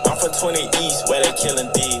 I'm from 20 East, where they killing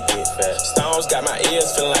thieves. Stones got my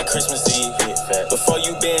ears feeling like Christmas Eve. Before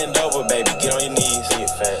you bend over, baby, get on your knees.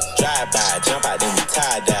 Drive by, jump out, then we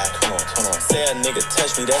tie-dye. Say a nigga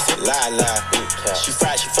touch me, that's a lie. She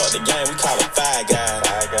fried, she fucked the game, we call her Five Guys.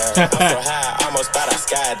 I'm so high, almost thought I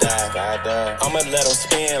skydive. I'ma let him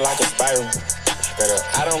spin like a spiral.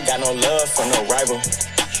 I don't got no love for no rival.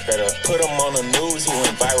 Put him on the news, he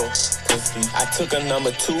went viral. I took a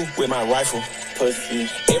number 2 with my rifle.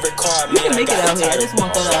 Every car I'm in, I got the title.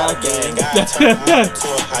 Start a gang, I turn a model to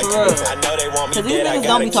a hiker. I know they want me dead, I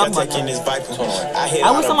got a Q-Tech in this Viper. I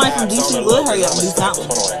wish somebody from DC would hurry up and do something.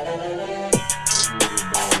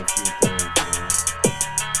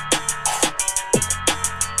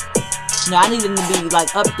 No, I need them to be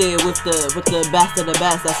like up there with the best of the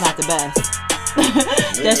best. That's not the best.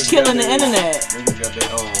 That's killing the internet. Niggas got their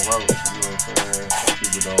own routes, you know what I'm saying? Some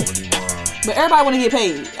people don't really want. But everybody want to get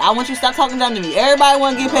paid. I want you to stop talking down to me. Everybody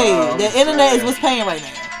want to get paid. The internet is what's paying right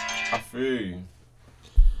now. I feel you.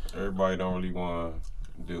 Everybody don't really want to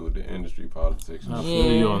deal with the industry politics. I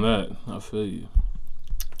feel you on that. I feel you.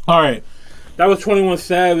 All right. That was 21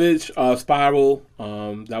 Savage, Spiral.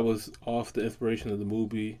 That was off the inspiration of the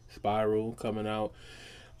movie Spiral coming out.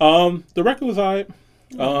 The record was alright.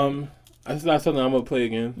 That's not something I'm gonna play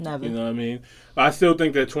again. Never. You know what I mean? But I still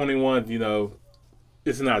think that 21, you know,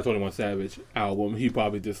 it's not a 21 Savage album. He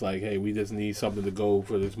probably just like, hey, we just need something to go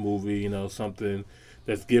for this movie, you know, something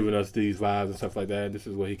that's giving us these vibes and stuff like that. And this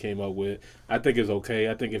is what he came up with. I think it's okay.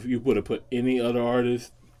 I think if you would have put any other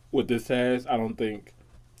artist with this task, I don't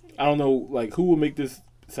know, like, who would make this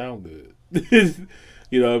sound good?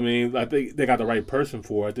 You know what I mean? I think they got the right person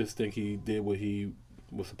for it. I just think he did what he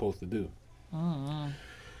was supposed to do.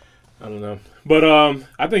 I don't know. But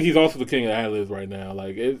I think he's also the king of ad-libs right now.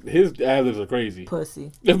 Like, his ad-libs are crazy.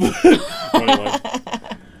 Pussy.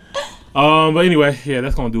 But anyway, yeah,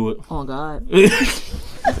 that's going to do it. Oh, God.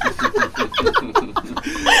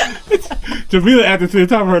 Jamila acting to the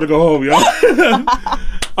time for her to go home, y'all.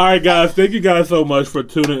 All right, guys. Thank you guys so much for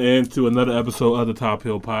tuning in to another episode of the Top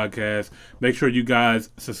Hill Podcast. Make sure you guys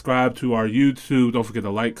subscribe to our YouTube. Don't forget to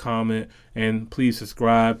like, comment, and please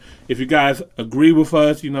subscribe. If you guys agree with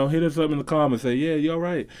us, you know, hit us up in the comments. Say, yeah, you're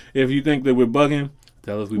right. If you think that we're bugging,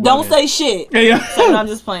 tell us we bugging. Don't say shit. Yeah. So I'm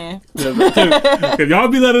just playing. If y'all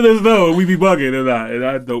be letting us know we be bugging or not, and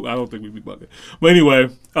I don't think we be bugging. But anyway,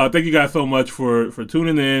 thank you guys so much for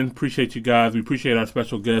tuning in. Appreciate you guys. We appreciate our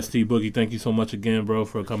special guest T Boogie. Thank you so much again, bro,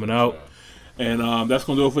 for coming out. And that's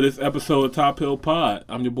gonna do it for this episode of Top Hill Pod.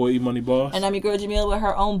 I'm your boy E Money Boss, and I'm your girl Jamila with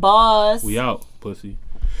her own boss. We out, pussy.